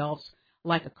ourselves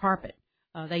like a carpet.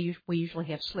 We usually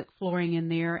have slick flooring in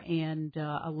there, and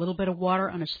a little bit of water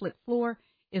on a slick floor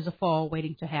is a fall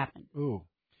waiting to happen. Ooh.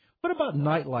 What about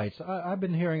night lights? I've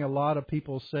been hearing a lot of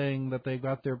people saying that they've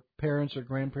got their parents or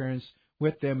grandparents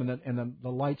with them, and the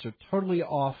lights are totally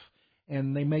off,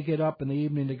 and they may get up in the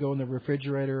evening to go in the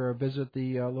refrigerator or visit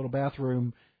the little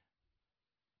bathroom,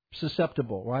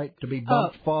 susceptible, right, to be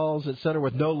bumped, falls, et cetera,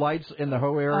 with no lights in the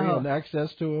whole area and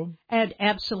access to them? And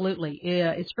absolutely.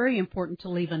 It's very important to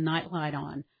leave a night light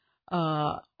on.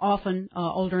 Often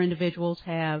older individuals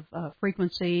have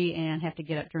frequency and have to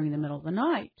get up during the middle of the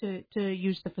night to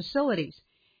use the facilities.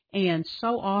 And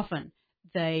so often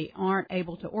they aren't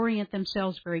able to orient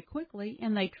themselves very quickly,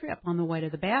 and they trip on the way to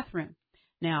the bathroom.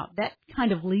 Now, that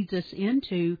kind of leads us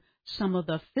into some of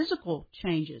the physical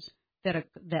changes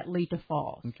that lead to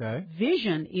falls. Okay.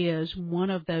 Vision is one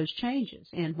of those changes,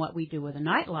 and what we do with a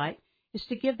nightlight is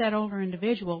to give that older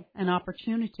individual an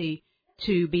opportunity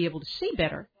to be able to see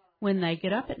better when they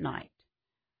get up at night.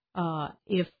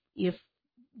 If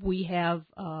we have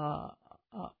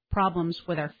problems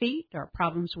with our feet or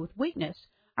problems with weakness,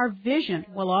 our vision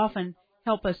will often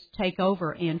help us take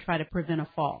over and try to prevent a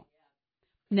fall.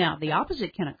 Now, the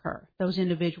opposite can occur. Those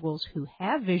individuals who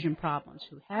have vision problems,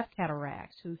 who have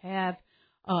cataracts, who have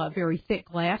very thick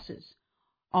glasses,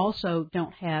 also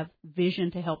don't have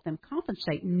vision to help them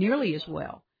compensate nearly as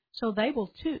well. So they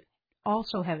will, too,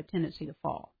 also have a tendency to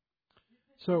fall.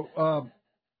 So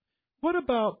what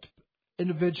about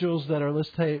individuals that are,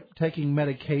 let's say, taking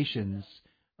medications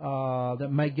that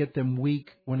might get them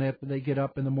weak when they get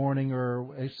up in the morning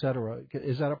or et cetera?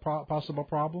 Is that a possible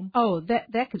problem? Oh,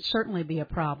 that could certainly be a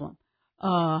problem.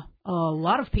 A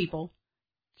lot of people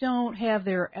don't have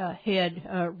their head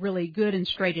really good and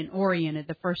straight and oriented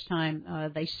the first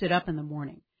time they sit up in the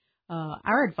morning.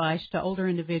 Our advice to older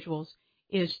individuals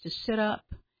is to sit up,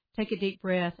 take a deep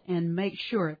breath, and make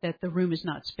sure that the room is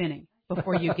not spinning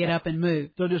before you get up and move.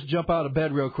 So just jump out of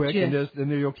bed real quick and then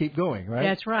you'll keep going, right?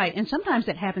 That's right. And sometimes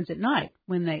it happens at night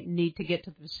when they need to get to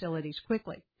the facilities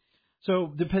quickly.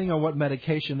 So depending on what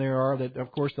medication there are, that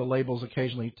of course the labels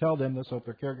occasionally tell them, so if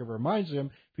their caregiver reminds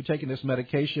them, if you're taking this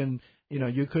medication,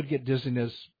 you could get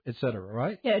dizziness, et cetera,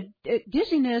 right? Yeah,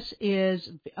 dizziness is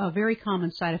a very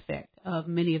common side effect of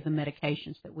many of the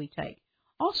medications that we take.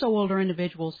 Also, older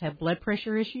individuals have blood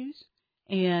pressure issues,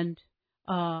 and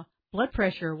blood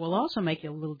pressure will also make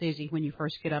you a little dizzy when you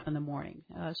first get up in the morning.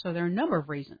 So there are a number of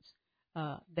reasons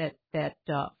that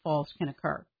falls can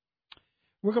occur.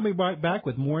 We're going to be right back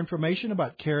with more information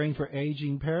about caring for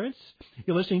aging parents.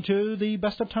 You're listening to the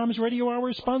Best of Times Radio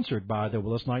Hour, sponsored by the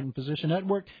Willis Knighton Physician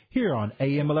Network, here on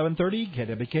AM 1130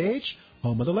 KWKH,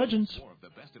 home of the legends. More of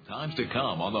the best of times to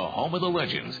come on the home of the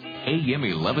legends, AM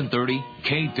 1130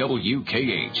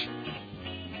 KWKH.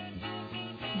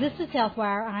 This is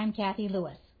HealthWire. I'm Kathy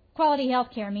Lewis. Quality health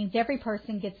care means every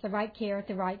person gets the right care at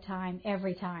the right time,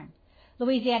 every time.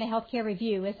 Louisiana Healthcare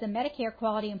Review is the Medicare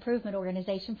Quality Improvement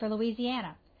Organization for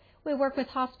Louisiana. We work with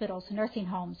hospitals, nursing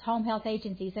homes, home health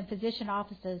agencies, and physician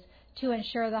offices to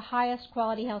ensure the highest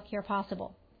quality health care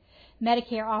possible.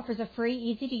 Medicare offers a free,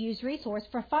 easy-to-use resource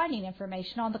for finding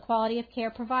information on the quality of care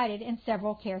provided in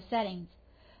several care settings.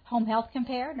 Home Health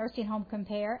Compare, Nursing Home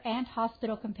Compare, and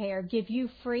Hospital Compare give you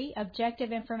free,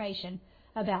 objective information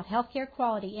about healthcare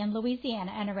quality in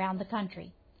Louisiana and around the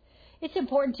country. It's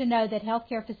important to know that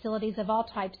healthcare facilities of all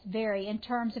types vary in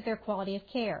terms of their quality of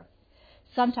care.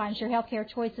 Sometimes your healthcare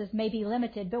choices may be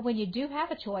limited, but when you do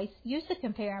have a choice, use the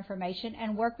Compare information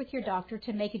and work with your doctor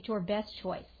to make it your best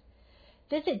choice.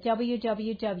 Visit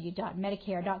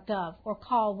www.medicare.gov or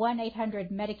call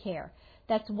 1-800-MEDICARE.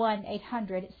 That's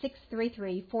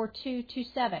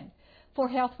 1-800-633-4227. For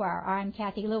HealthWire, I'm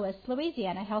Kathy Lewis,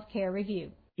 Louisiana Healthcare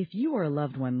Review. If you or a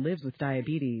loved one lives with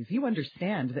diabetes, you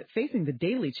understand that facing the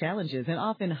daily challenges and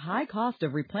often high cost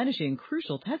of replenishing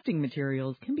crucial testing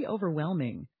materials can be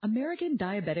overwhelming. American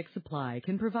Diabetic Supply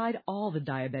can provide all the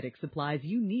diabetic supplies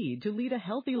you need to lead a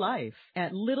healthy life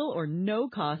at little or no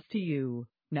cost to you.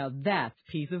 Now that's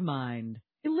peace of mind.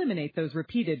 Eliminate those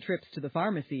repeated trips to the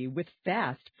pharmacy with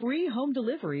fast, free home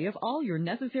delivery of all your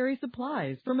necessary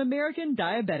supplies from American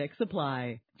Diabetic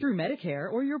Supply. Through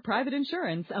Medicare or your private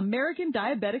insurance, American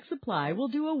Diabetic Supply will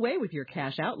do away with your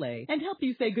cash outlay and help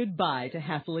you say goodbye to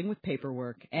hassling with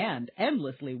paperwork and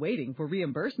endlessly waiting for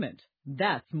reimbursement.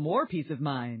 That's more peace of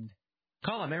mind.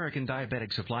 Call American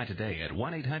Diabetic Supply today at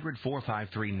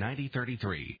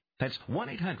 1-800-453-9033. That's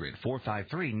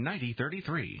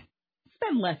 1-800-453-9033.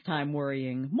 Spend less time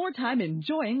worrying, more time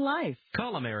enjoying life.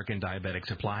 Call American Diabetic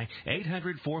Supply,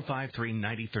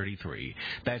 800-453-9033.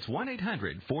 That's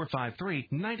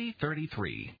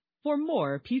 1-800-453-9033. For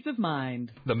more peace of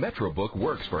mind. The MetroBook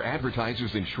works for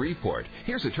advertisers in Shreveport.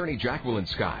 Here's attorney Jacqueline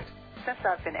Scott. Since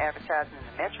I've been advertising in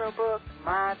the MetroBook,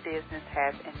 my business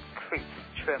has increased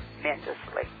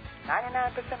tremendously.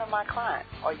 99% of my clients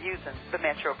are using the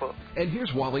MetroBook. And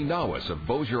here's Wally Nawas of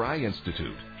Bossier Eye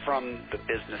Institute. From the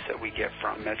business that we get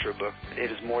from MetroBook,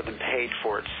 it is more than paid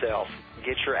for itself.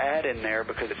 Get your ad in there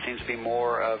because it seems to be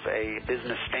more of a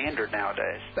business standard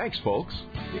nowadays. Thanks, folks.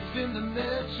 It's in the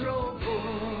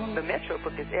MetroBook. The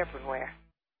MetroBook is everywhere.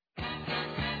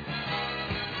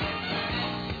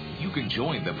 You can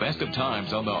join the Best of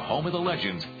Times on the home of the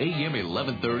legends, AM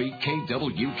 1130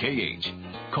 KWKH.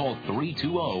 Call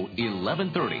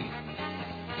 320-1130.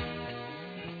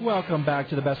 Welcome back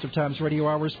to the Best of Times Radio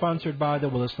Hour, sponsored by the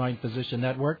Willis Knighton Physician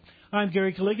Network. I'm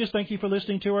Gary Calligas. Thank you for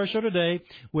listening to our show today.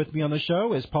 With me on the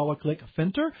show is Paula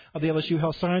Click-Finter of the LSU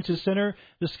Health Sciences Center,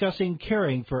 discussing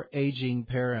caring for aging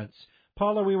parents.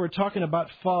 Paula, we were talking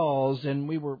about falls, and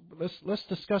let's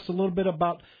discuss a little bit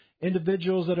about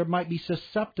individuals that might be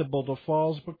susceptible to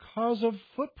falls because of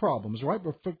foot problems, right?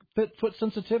 Foot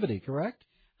sensitivity, correct?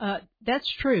 That's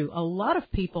true. A lot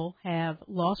of people have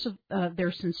loss of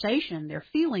their sensation, their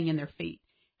feeling in their feet.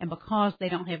 And because they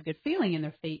don't have good feeling in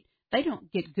their feet, they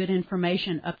don't get good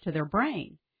information up to their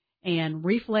brain. And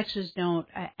reflexes don't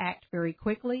act very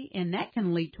quickly, and that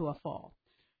can lead to a fall.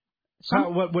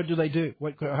 What do they do?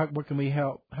 What can we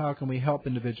help? How can we help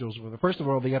individuals with it? First of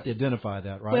all, they have to identify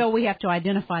that, right? Well, we have to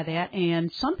identify that.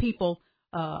 And some people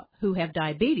who have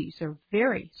diabetes are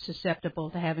very susceptible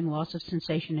to having loss of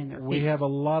sensation in their feet. We have a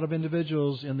lot of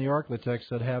individuals in the Arklatex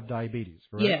that have diabetes,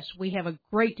 correct? Yes, we have a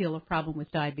great deal of problem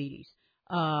with diabetes.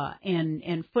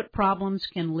 And foot problems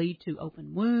can lead to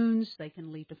open wounds. They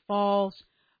can lead to falls.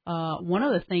 One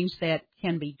of the things that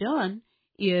can be done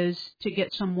is to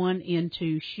get someone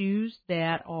into shoes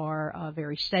that are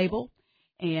very stable.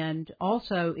 And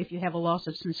also, if you have a loss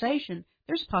of sensation,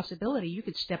 there's a possibility you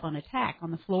could step on a tack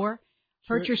on the floor,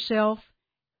 hurt yourself,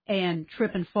 and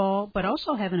trip and fall, but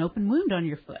also have an open wound on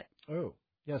your foot. Oh,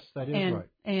 yes, that is right.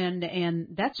 And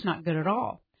that's not good at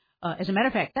all. As a matter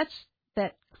of fact,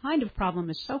 that kind of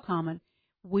problem is so common.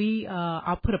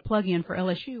 I'll put a plug in for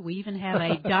LSU. We even have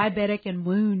a diabetic and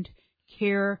wound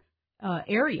care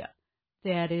area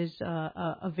that is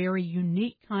a very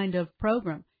unique kind of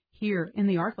program here in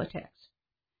the Arklatex.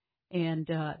 And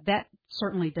that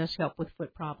certainly does help with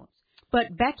foot problems.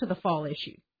 But back to the fall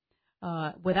issue.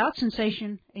 Without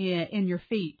sensation in your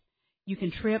feet, you can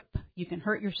trip, you can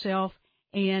hurt yourself,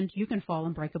 and you can fall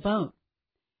and break a bone.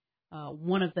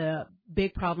 One of the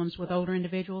big problems with older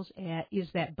individuals is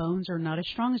that bones are not as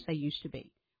strong as they used to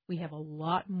be. We have a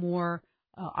lot more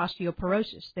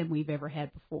osteoporosis than we've ever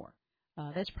had before.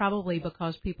 That's probably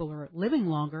because people are living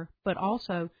longer, but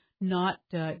also not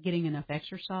getting enough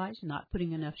exercise, not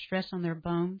putting enough stress on their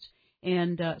bones.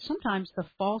 And sometimes the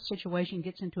fall situation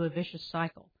gets into a vicious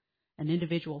cycle. An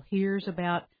individual hears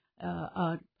about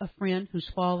a friend who's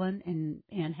fallen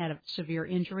and had a severe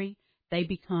injury. They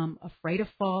become afraid of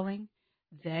falling.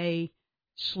 They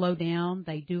slow down.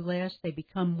 They do less. They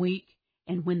become weak.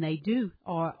 And when they do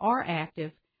are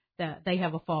active, they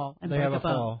have a fall and break a bone. They have a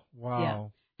fall. Wow.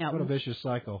 Yeah. Now, what a vicious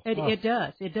cycle. It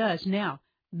does. It does. Now,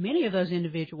 many of those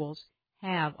individuals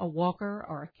have a walker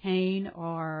or a cane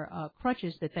or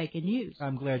crutches that they can use.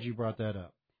 I'm glad you brought that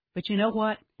up. But you know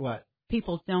what? What?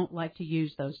 People don't like to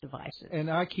use those devices. And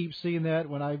I keep seeing that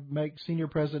when I make senior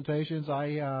presentations.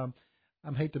 I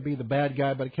hate to be the bad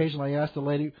guy, but occasionally I ask the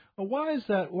lady, well, why is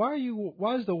that? Why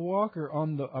is the walker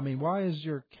why is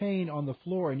your cane on the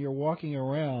floor and you're walking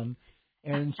around?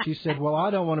 And she said, well,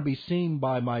 I don't want to be seen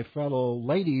by my fellow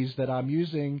ladies that I'm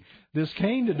using this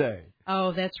cane today.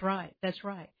 Oh, that's right. That's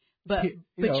right. But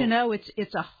you know,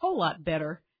 it's a whole lot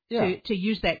better to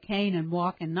use that cane and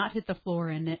walk and not hit the floor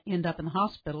and end up in the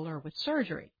hospital or with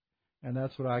surgery. And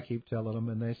that's what I keep telling them.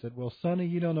 And they said, well, Sonny,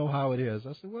 you don't know how it is.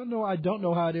 I said, well, no, I don't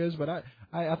know how it is, but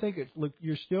I think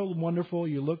you're still wonderful.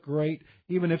 You look great,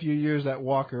 even if you use that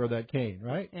walker or that cane,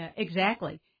 right? Yeah,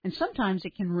 exactly. And sometimes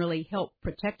it can really help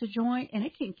protect a joint, and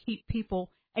it can keep people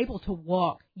able to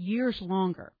walk years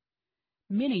longer,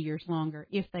 many years longer,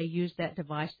 if they use that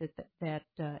device that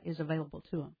is available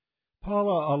to them.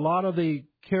 Paula, a lot of the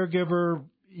caregiver,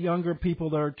 younger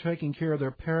people that are taking care of their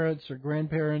parents or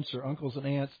grandparents or uncles and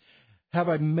aunts have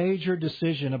a major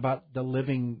decision about the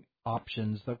living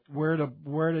options, where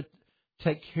to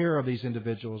take care of these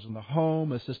individuals in the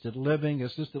home, assisted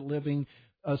living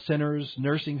centers,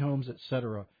 nursing homes,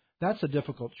 etc. That's a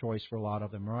difficult choice for a lot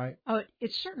of them, right? Oh,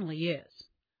 it certainly is.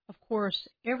 Of course,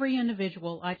 every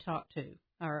individual I talk to,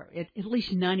 or at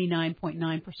least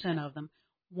 99.9% of them,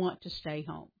 want to stay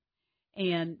home.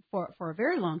 And for a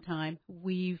very long time,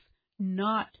 we've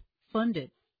not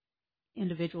funded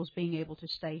individuals being able to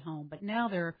stay home. But now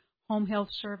there are home health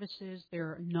services, there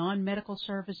are non-medical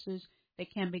services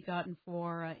that can be gotten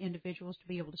for individuals to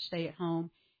be able to stay at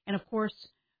home. And, of course,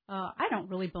 I don't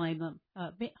really blame them.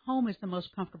 Home is the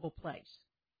most comfortable place.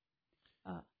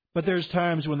 But there's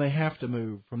times when they have to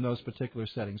move from those particular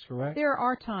settings, correct? There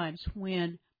are times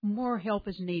when more help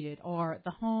is needed, or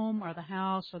the home or the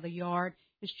house or the yard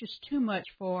is just too much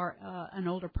for an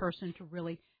older person to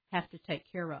really have to take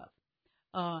care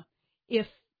of. If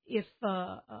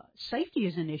safety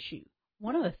is an issue,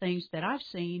 one of the things that I've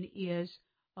seen is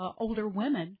older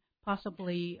women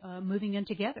possibly moving in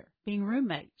together, being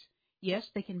roommates. Yes,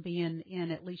 they can be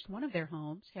in at least one of their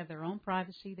homes, have their own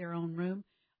privacy, their own room,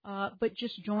 but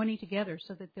just joining together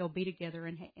so that they'll be together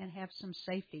and have some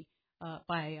safety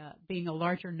by being a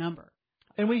larger number.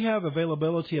 And we have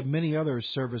availability of many other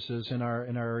services in our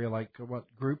area, like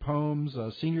group homes,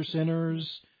 senior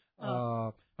centers,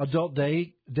 adult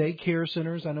daycare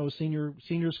centers. I know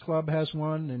Seniors Club has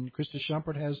one, and Krista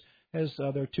Shumpert has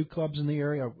there are two clubs in the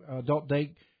area, adult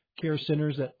daycare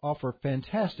centers that offer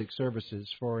fantastic services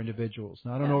for individuals.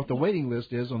 Now, I don't know what the waiting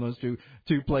list is on those two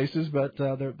places, but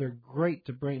they're great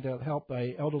to help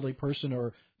a elderly person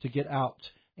or to get out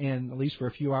and at least for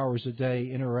a few hours a day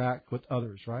interact with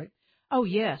others, right? Oh,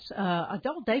 yes.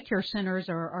 Adult daycare centers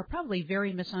are probably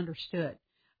very misunderstood.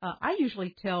 I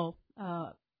usually tell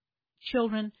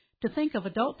children to think of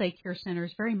adult daycare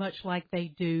centers very much like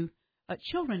they do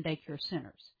children daycare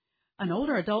centers. An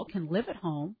older adult can live at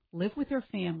home, live with their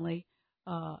family,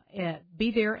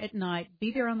 be there at night,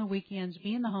 be there on the weekends,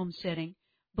 be in the home setting,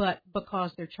 but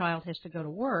because their child has to go to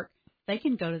work, they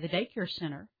can go to the daycare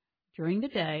center during the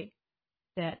day.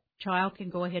 That child can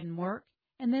go ahead and work,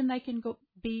 and then they can go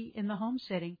be in the home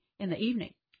setting in the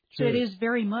evening. Sure. So it is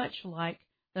very much like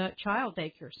the child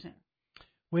daycare center.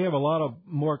 We have a lot of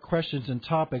more questions and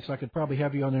topics. I could probably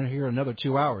have you on here another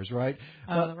 2 hours, right?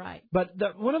 Right. But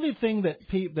one of the things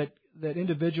that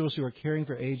individuals who are caring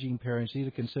for aging parents need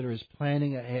to consider is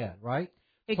planning ahead, right?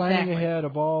 Exactly. Planning ahead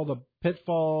of all the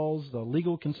pitfalls, the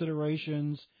legal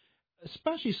considerations,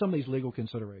 especially some of these legal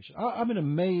considerations. I've been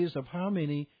amazed of how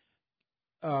many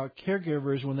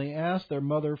caregivers, when they ask their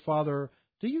mother, father,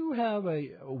 do you have a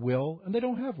will? And they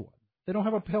don't have one. They don't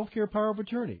have a health care power of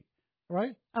attorney,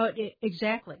 right?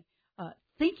 Exactly.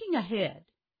 Thinking ahead,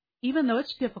 even though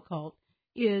it's difficult,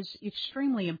 is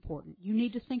extremely important. You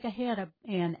need to think ahead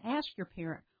and ask your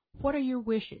parent, what are your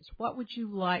wishes? What would you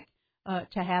like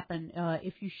to happen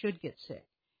if you should get sick?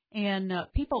 And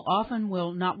people often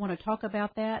will not want to talk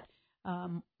about that.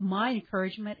 My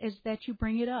encouragement is that you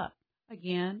bring it up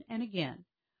again and again.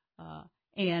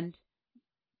 And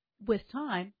with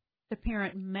time, the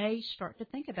parent may start to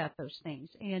think about those things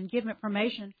and give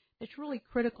information that's really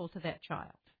critical to that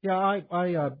child. Yeah,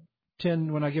 I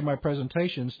tend, when I give my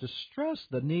presentations, to stress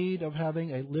the need of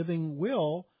having a living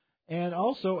will and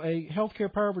also a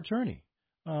healthcare power of attorney,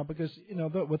 because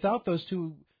without those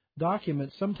two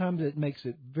documents, sometimes it makes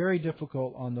it very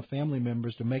difficult on the family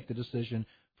members to make the decision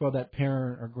for that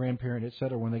parent or grandparent, et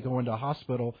cetera, when they go into a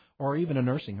hospital or even a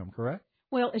nursing home. Correct?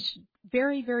 Well, it's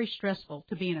very, very stressful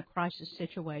to be in a crisis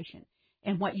situation.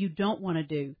 And what you don't want to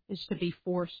do is to be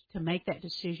forced to make that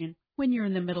decision when you're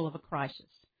in the middle of a crisis.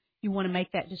 You want to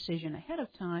make that decision ahead of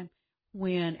time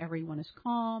when everyone is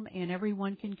calm and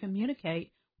everyone can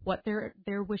communicate what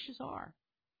their wishes are.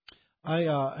 I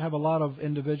have a lot of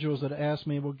individuals that ask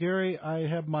me, well, Gary, I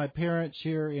have my parents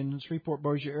here in the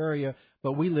Shreveport-Bossier area,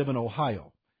 but we live in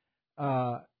Ohio.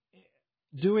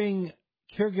 Doing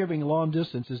caregiving long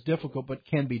distance is difficult, but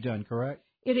can be done, correct?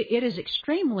 It is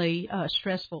extremely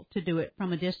stressful to do it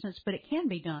from a distance, but it can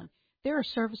be done. There are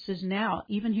services now,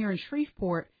 even here in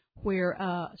Shreveport,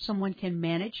 where someone can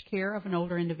manage care of an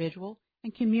older individual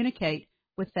and communicate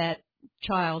with that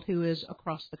child who is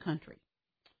across the country.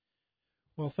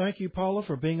 Well, thank you, Paula,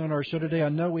 for being on our show today. I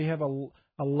know we have a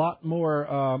lot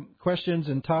more questions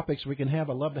and topics we can have.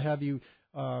 I'd love to have you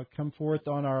come forth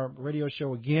on our radio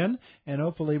show again, and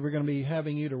hopefully we're going to be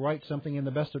having you to write something in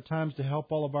the Best of Times to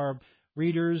help all of our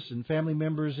readers and family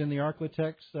members in the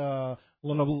Arklatex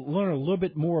learn a little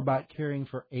bit more about caring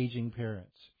for aging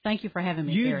parents. Thank you for having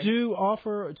me, You Gary. do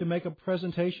offer to make a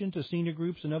presentation to senior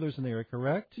groups and others in the area,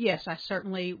 correct? Yes, I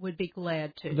certainly would be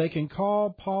glad to. They can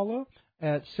call Paula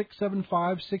at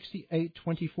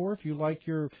 675-6824 if you like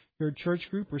your church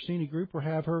group or senior group, or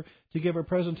have her to give a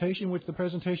presentation, which the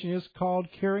presentation is called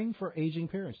Caring for Aging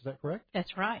Parents. Is that correct?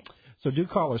 That's right. So do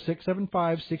call her,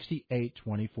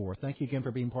 675-6824. Thank you again for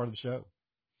being part of the show.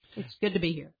 It's good to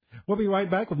be here. We'll be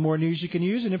right back with more news you can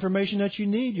use and information that you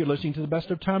need. You're listening to the Best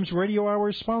of Times Radio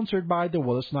Hour, sponsored by the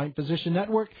Willis-Knighton Physician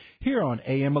Network, here on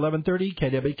AM 1130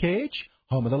 KWKH,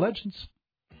 home of the legends.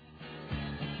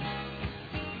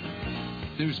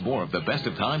 There's more of the Best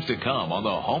of Times to come on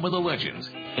the home of the legends,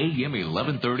 AM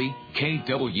 1130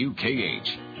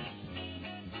 KWKH.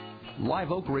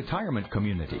 Live Oak Retirement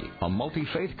Community, a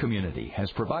multi-faith community, has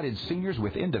provided seniors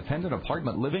with independent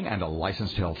apartment living and a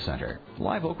licensed health center.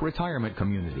 Live Oak Retirement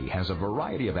Community has a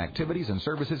variety of activities and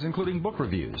services, including book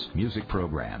reviews, music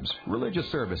programs, religious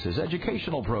services,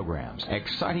 educational programs,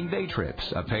 exciting day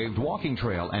trips, a paved walking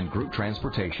trail, and group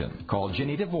transportation. Call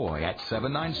Ginny DeVoy at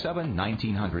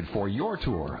 797-1900 for your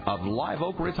tour of Live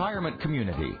Oak Retirement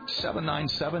Community.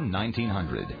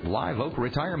 797-1900. Live Oak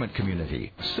Retirement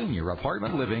Community, senior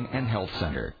apartment living and health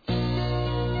center.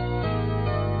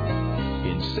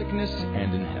 In sickness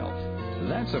and in health.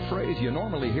 That's a phrase you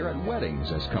normally hear at weddings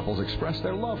as couples express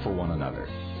their love for one another.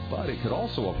 But it could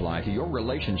also apply to your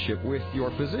relationship with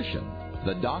your physician.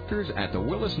 The doctors at the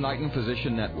Willis-Knighton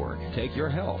Physician Network take your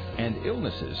health and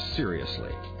illnesses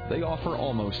seriously. They offer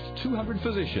almost 200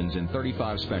 physicians in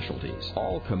 35 specialties,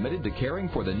 all committed to caring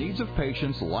for the needs of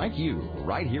patients like you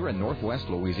right here in Northwest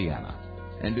Louisiana.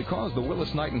 And because the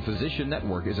Willis-Knighton Physician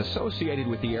Network is associated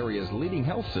with the area's leading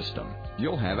health system,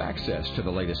 you'll have access to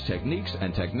the latest techniques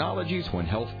and technologies when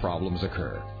health problems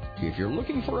occur. If you're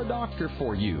looking for a doctor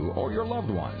for you or your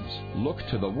loved ones, look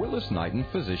to the Willis-Knighton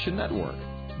Physician Network.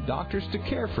 Doctors to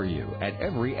care for you at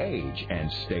every age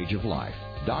and stage of life.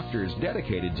 Doctors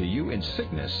dedicated to you in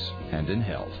sickness and in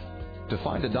health. To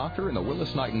find a doctor in the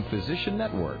Willis-Knighton Physician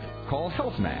Network, call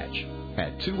Health Match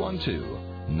at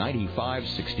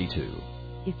 212-9562.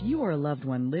 If you or a loved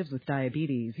one lives with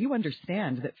diabetes, you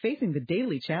understand that facing the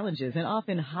daily challenges and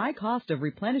often high cost of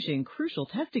replenishing crucial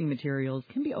testing materials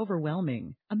can be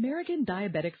overwhelming. American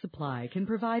Diabetic Supply can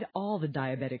provide all the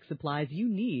diabetic supplies you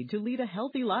need to lead a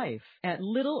healthy life at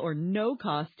little or no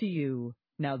cost to you.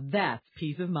 Now that's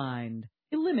peace of mind.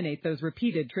 Eliminate those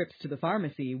repeated trips to the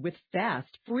pharmacy with fast,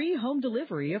 free home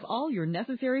delivery of all your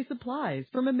necessary supplies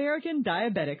from American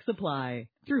Diabetic Supply.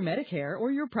 Through Medicare or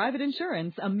your private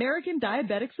insurance, American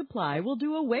Diabetic Supply will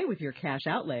do away with your cash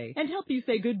outlay and help you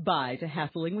say goodbye to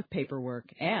hassling with paperwork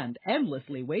and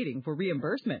endlessly waiting for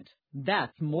reimbursement.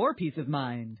 That's more peace of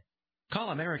mind.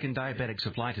 Call American Diabetic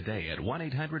Supply today at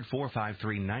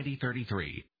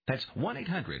 1-800-453-9033. That's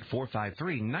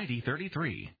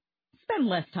 1-800-453-9033. Spend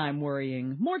less time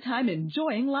worrying, more time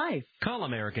enjoying life. Call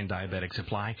American Diabetic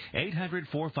Supply,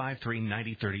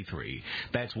 800-453-9033.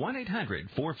 That's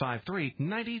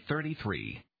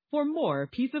 1-800-453-9033. for more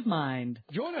peace of mind.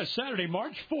 Join us Saturday,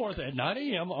 March 4th at 9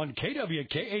 a.m. on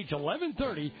KWKH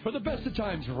 1130 for the Best of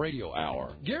Times Radio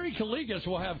Hour. Gary Calligas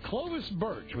will have Clovis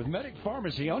Birch with Medic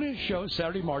Pharmacy on his show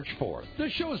Saturday, March 4th.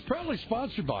 This show is proudly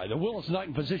sponsored by the Willis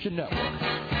Knighton Physician Network.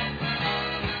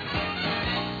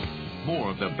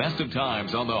 More of the Best of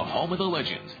Times on the Home of the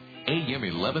Legends. AM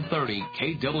 1130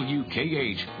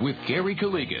 KWKH with Gary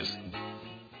Calligas.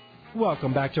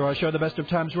 Welcome back to our show, the Best of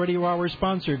Times Radio Hour,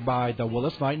 sponsored by the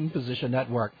Willis Knighton Physician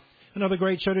Network. Another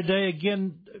great show today.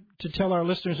 Again, to tell our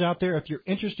listeners out there, if you're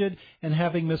interested in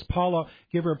having Miss Paula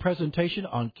give her a presentation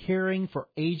on caring for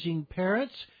aging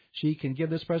parents, she can give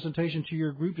this presentation to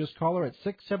your group. Just call her at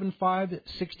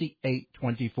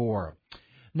 675-6824.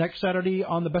 Next Saturday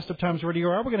on the Best of Times Radio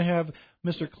Hour, we're going to have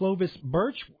Mr. Clovis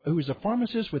Birch, who is a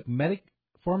pharmacist with Medic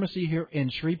Pharmacy here in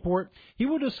Shreveport. He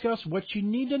will discuss what you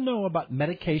need to know about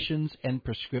medications and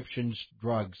prescription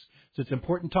drugs. So it's an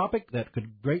important topic that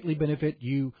could greatly benefit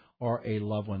you or a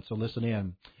loved one. So listen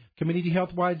in. Community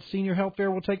Health-wide Senior Health Fair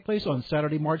will take place on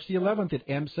Saturday, March the 11th at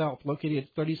AmSouth, located at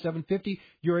 3750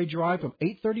 Uri Drive from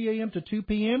 8:30 a.m. to 2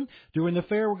 p.m. During the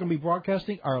fair, we're going to be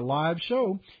broadcasting our live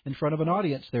show in front of an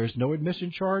audience. There's no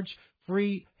admission charge,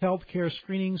 free health care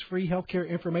screenings, free health care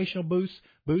informational booths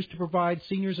to provide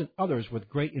seniors and others with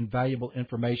great and valuable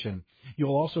information.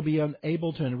 You'll also be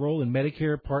able to enroll in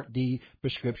Medicare Part D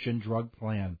prescription drug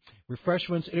plan.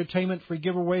 Refreshments, entertainment, free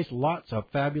giveaways, lots of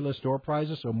fabulous door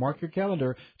prizes, so mark your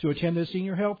calendar to attend the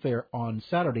Senior Health Fair on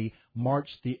Saturday, March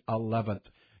the 11th.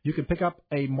 You can pick up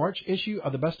a March issue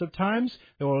of the Best of Times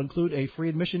that will include a free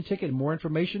admission ticket and more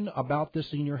information about the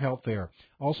Senior Health Fair.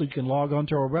 Also, you can log on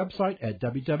to our website at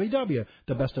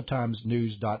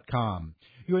www.thebestoftimesnews.com.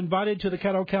 You're invited to the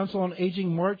Caddo Council on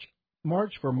Aging March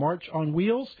for March on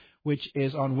Wheels, which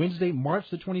is on Wednesday, March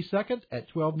the 22nd at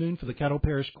 12 noon for the Caddo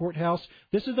Parish Courthouse.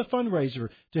 This is a fundraiser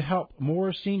to help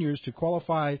more seniors to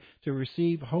qualify to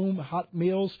receive home hot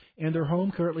meals in their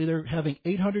home. Currently, they're having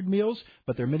 800 meals,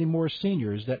 but there are many more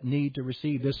seniors that need to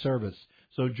receive this service.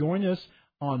 So join us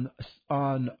on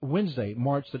Wednesday,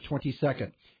 March the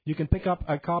 22nd. You can pick up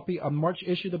a copy of March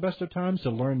issue of the Best of Times to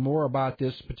learn more about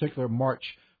this particular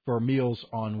March for Meals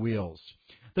on Wheels.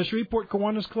 The Shreveport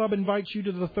Kiwanis Club invites you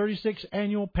to the 36th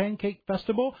Annual Pancake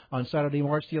Festival on Saturday,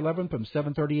 March the 11th from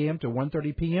 7:30 a.m. to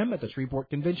 1:30 p.m. at the Shreveport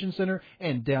Convention Center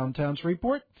in downtown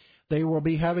Shreveport. They will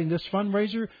be having this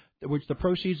fundraiser, which the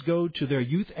proceeds go to their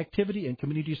Youth Activity and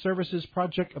Community Services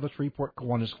Project of the Shreveport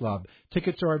Kiwanis Club.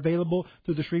 Tickets are available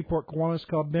through the Shreveport Kiwanis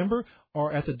Club member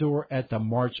or at the door at the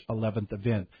March 11th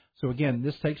event. So again,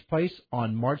 this takes place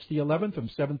on March the 11th from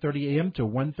 7:30 a.m. to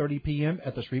 1:30 p.m.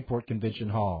 at the Shreveport Convention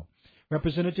Hall.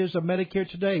 Representatives of Medicare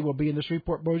Today will be in the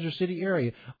Shreveport-Bossier City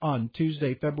area on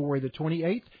Tuesday, February the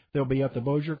 28th. They'll be at the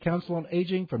Bossier Council on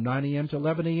Aging from 9 a.m. to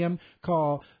 11 a.m.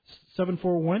 Call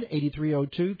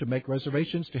 741-8302 to make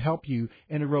reservations to help you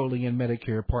in enrolling in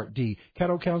Medicare Part D.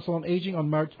 Caddo Council on Aging on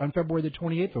February the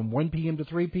 28th from 1 p.m. to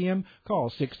 3 p.m.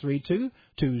 Call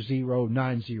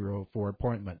 632-2090 for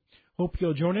appointment. Hope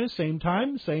you'll join us, same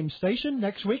time, same station,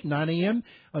 next week, 9 a.m.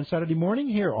 on Saturday morning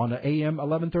here on AM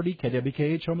 1130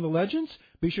 KWKH Home of the Legends.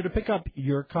 Be sure to pick up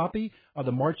your copy of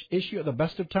the March issue of the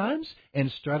Best of Times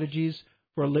and Strategies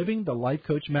for Living, the Life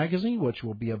Coach magazine, which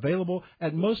will be available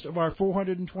at most of our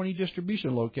 420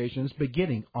 distribution locations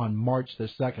beginning on March the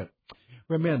 2nd.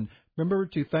 Remember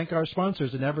to thank our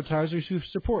sponsors and advertisers who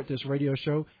support this radio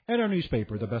show and our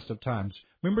newspaper, The Best of Times.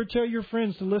 Remember to tell your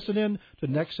friends to listen in to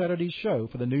next Saturday's show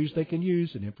for the news they can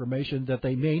use and information that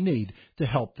they may need to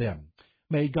help them.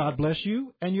 May God bless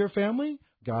you and your family.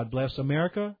 God bless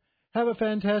America. Have a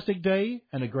fantastic day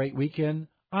and a great weekend.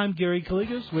 I'm Gary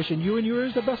Calligas, wishing you and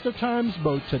yours the best of times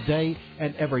both today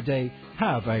and every day.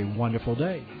 Have a wonderful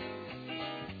day.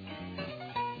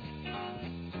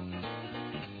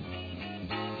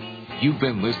 You've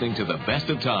been listening to the Best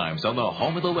of Times on the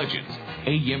Home of the Legends,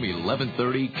 AM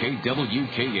 1130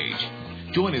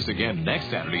 KWKH. Join us again next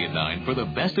Saturday at 9 for the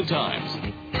Best of Times.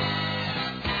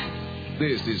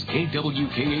 This is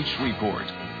KWKH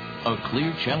Shreveport, a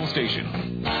Clear Channel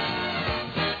station.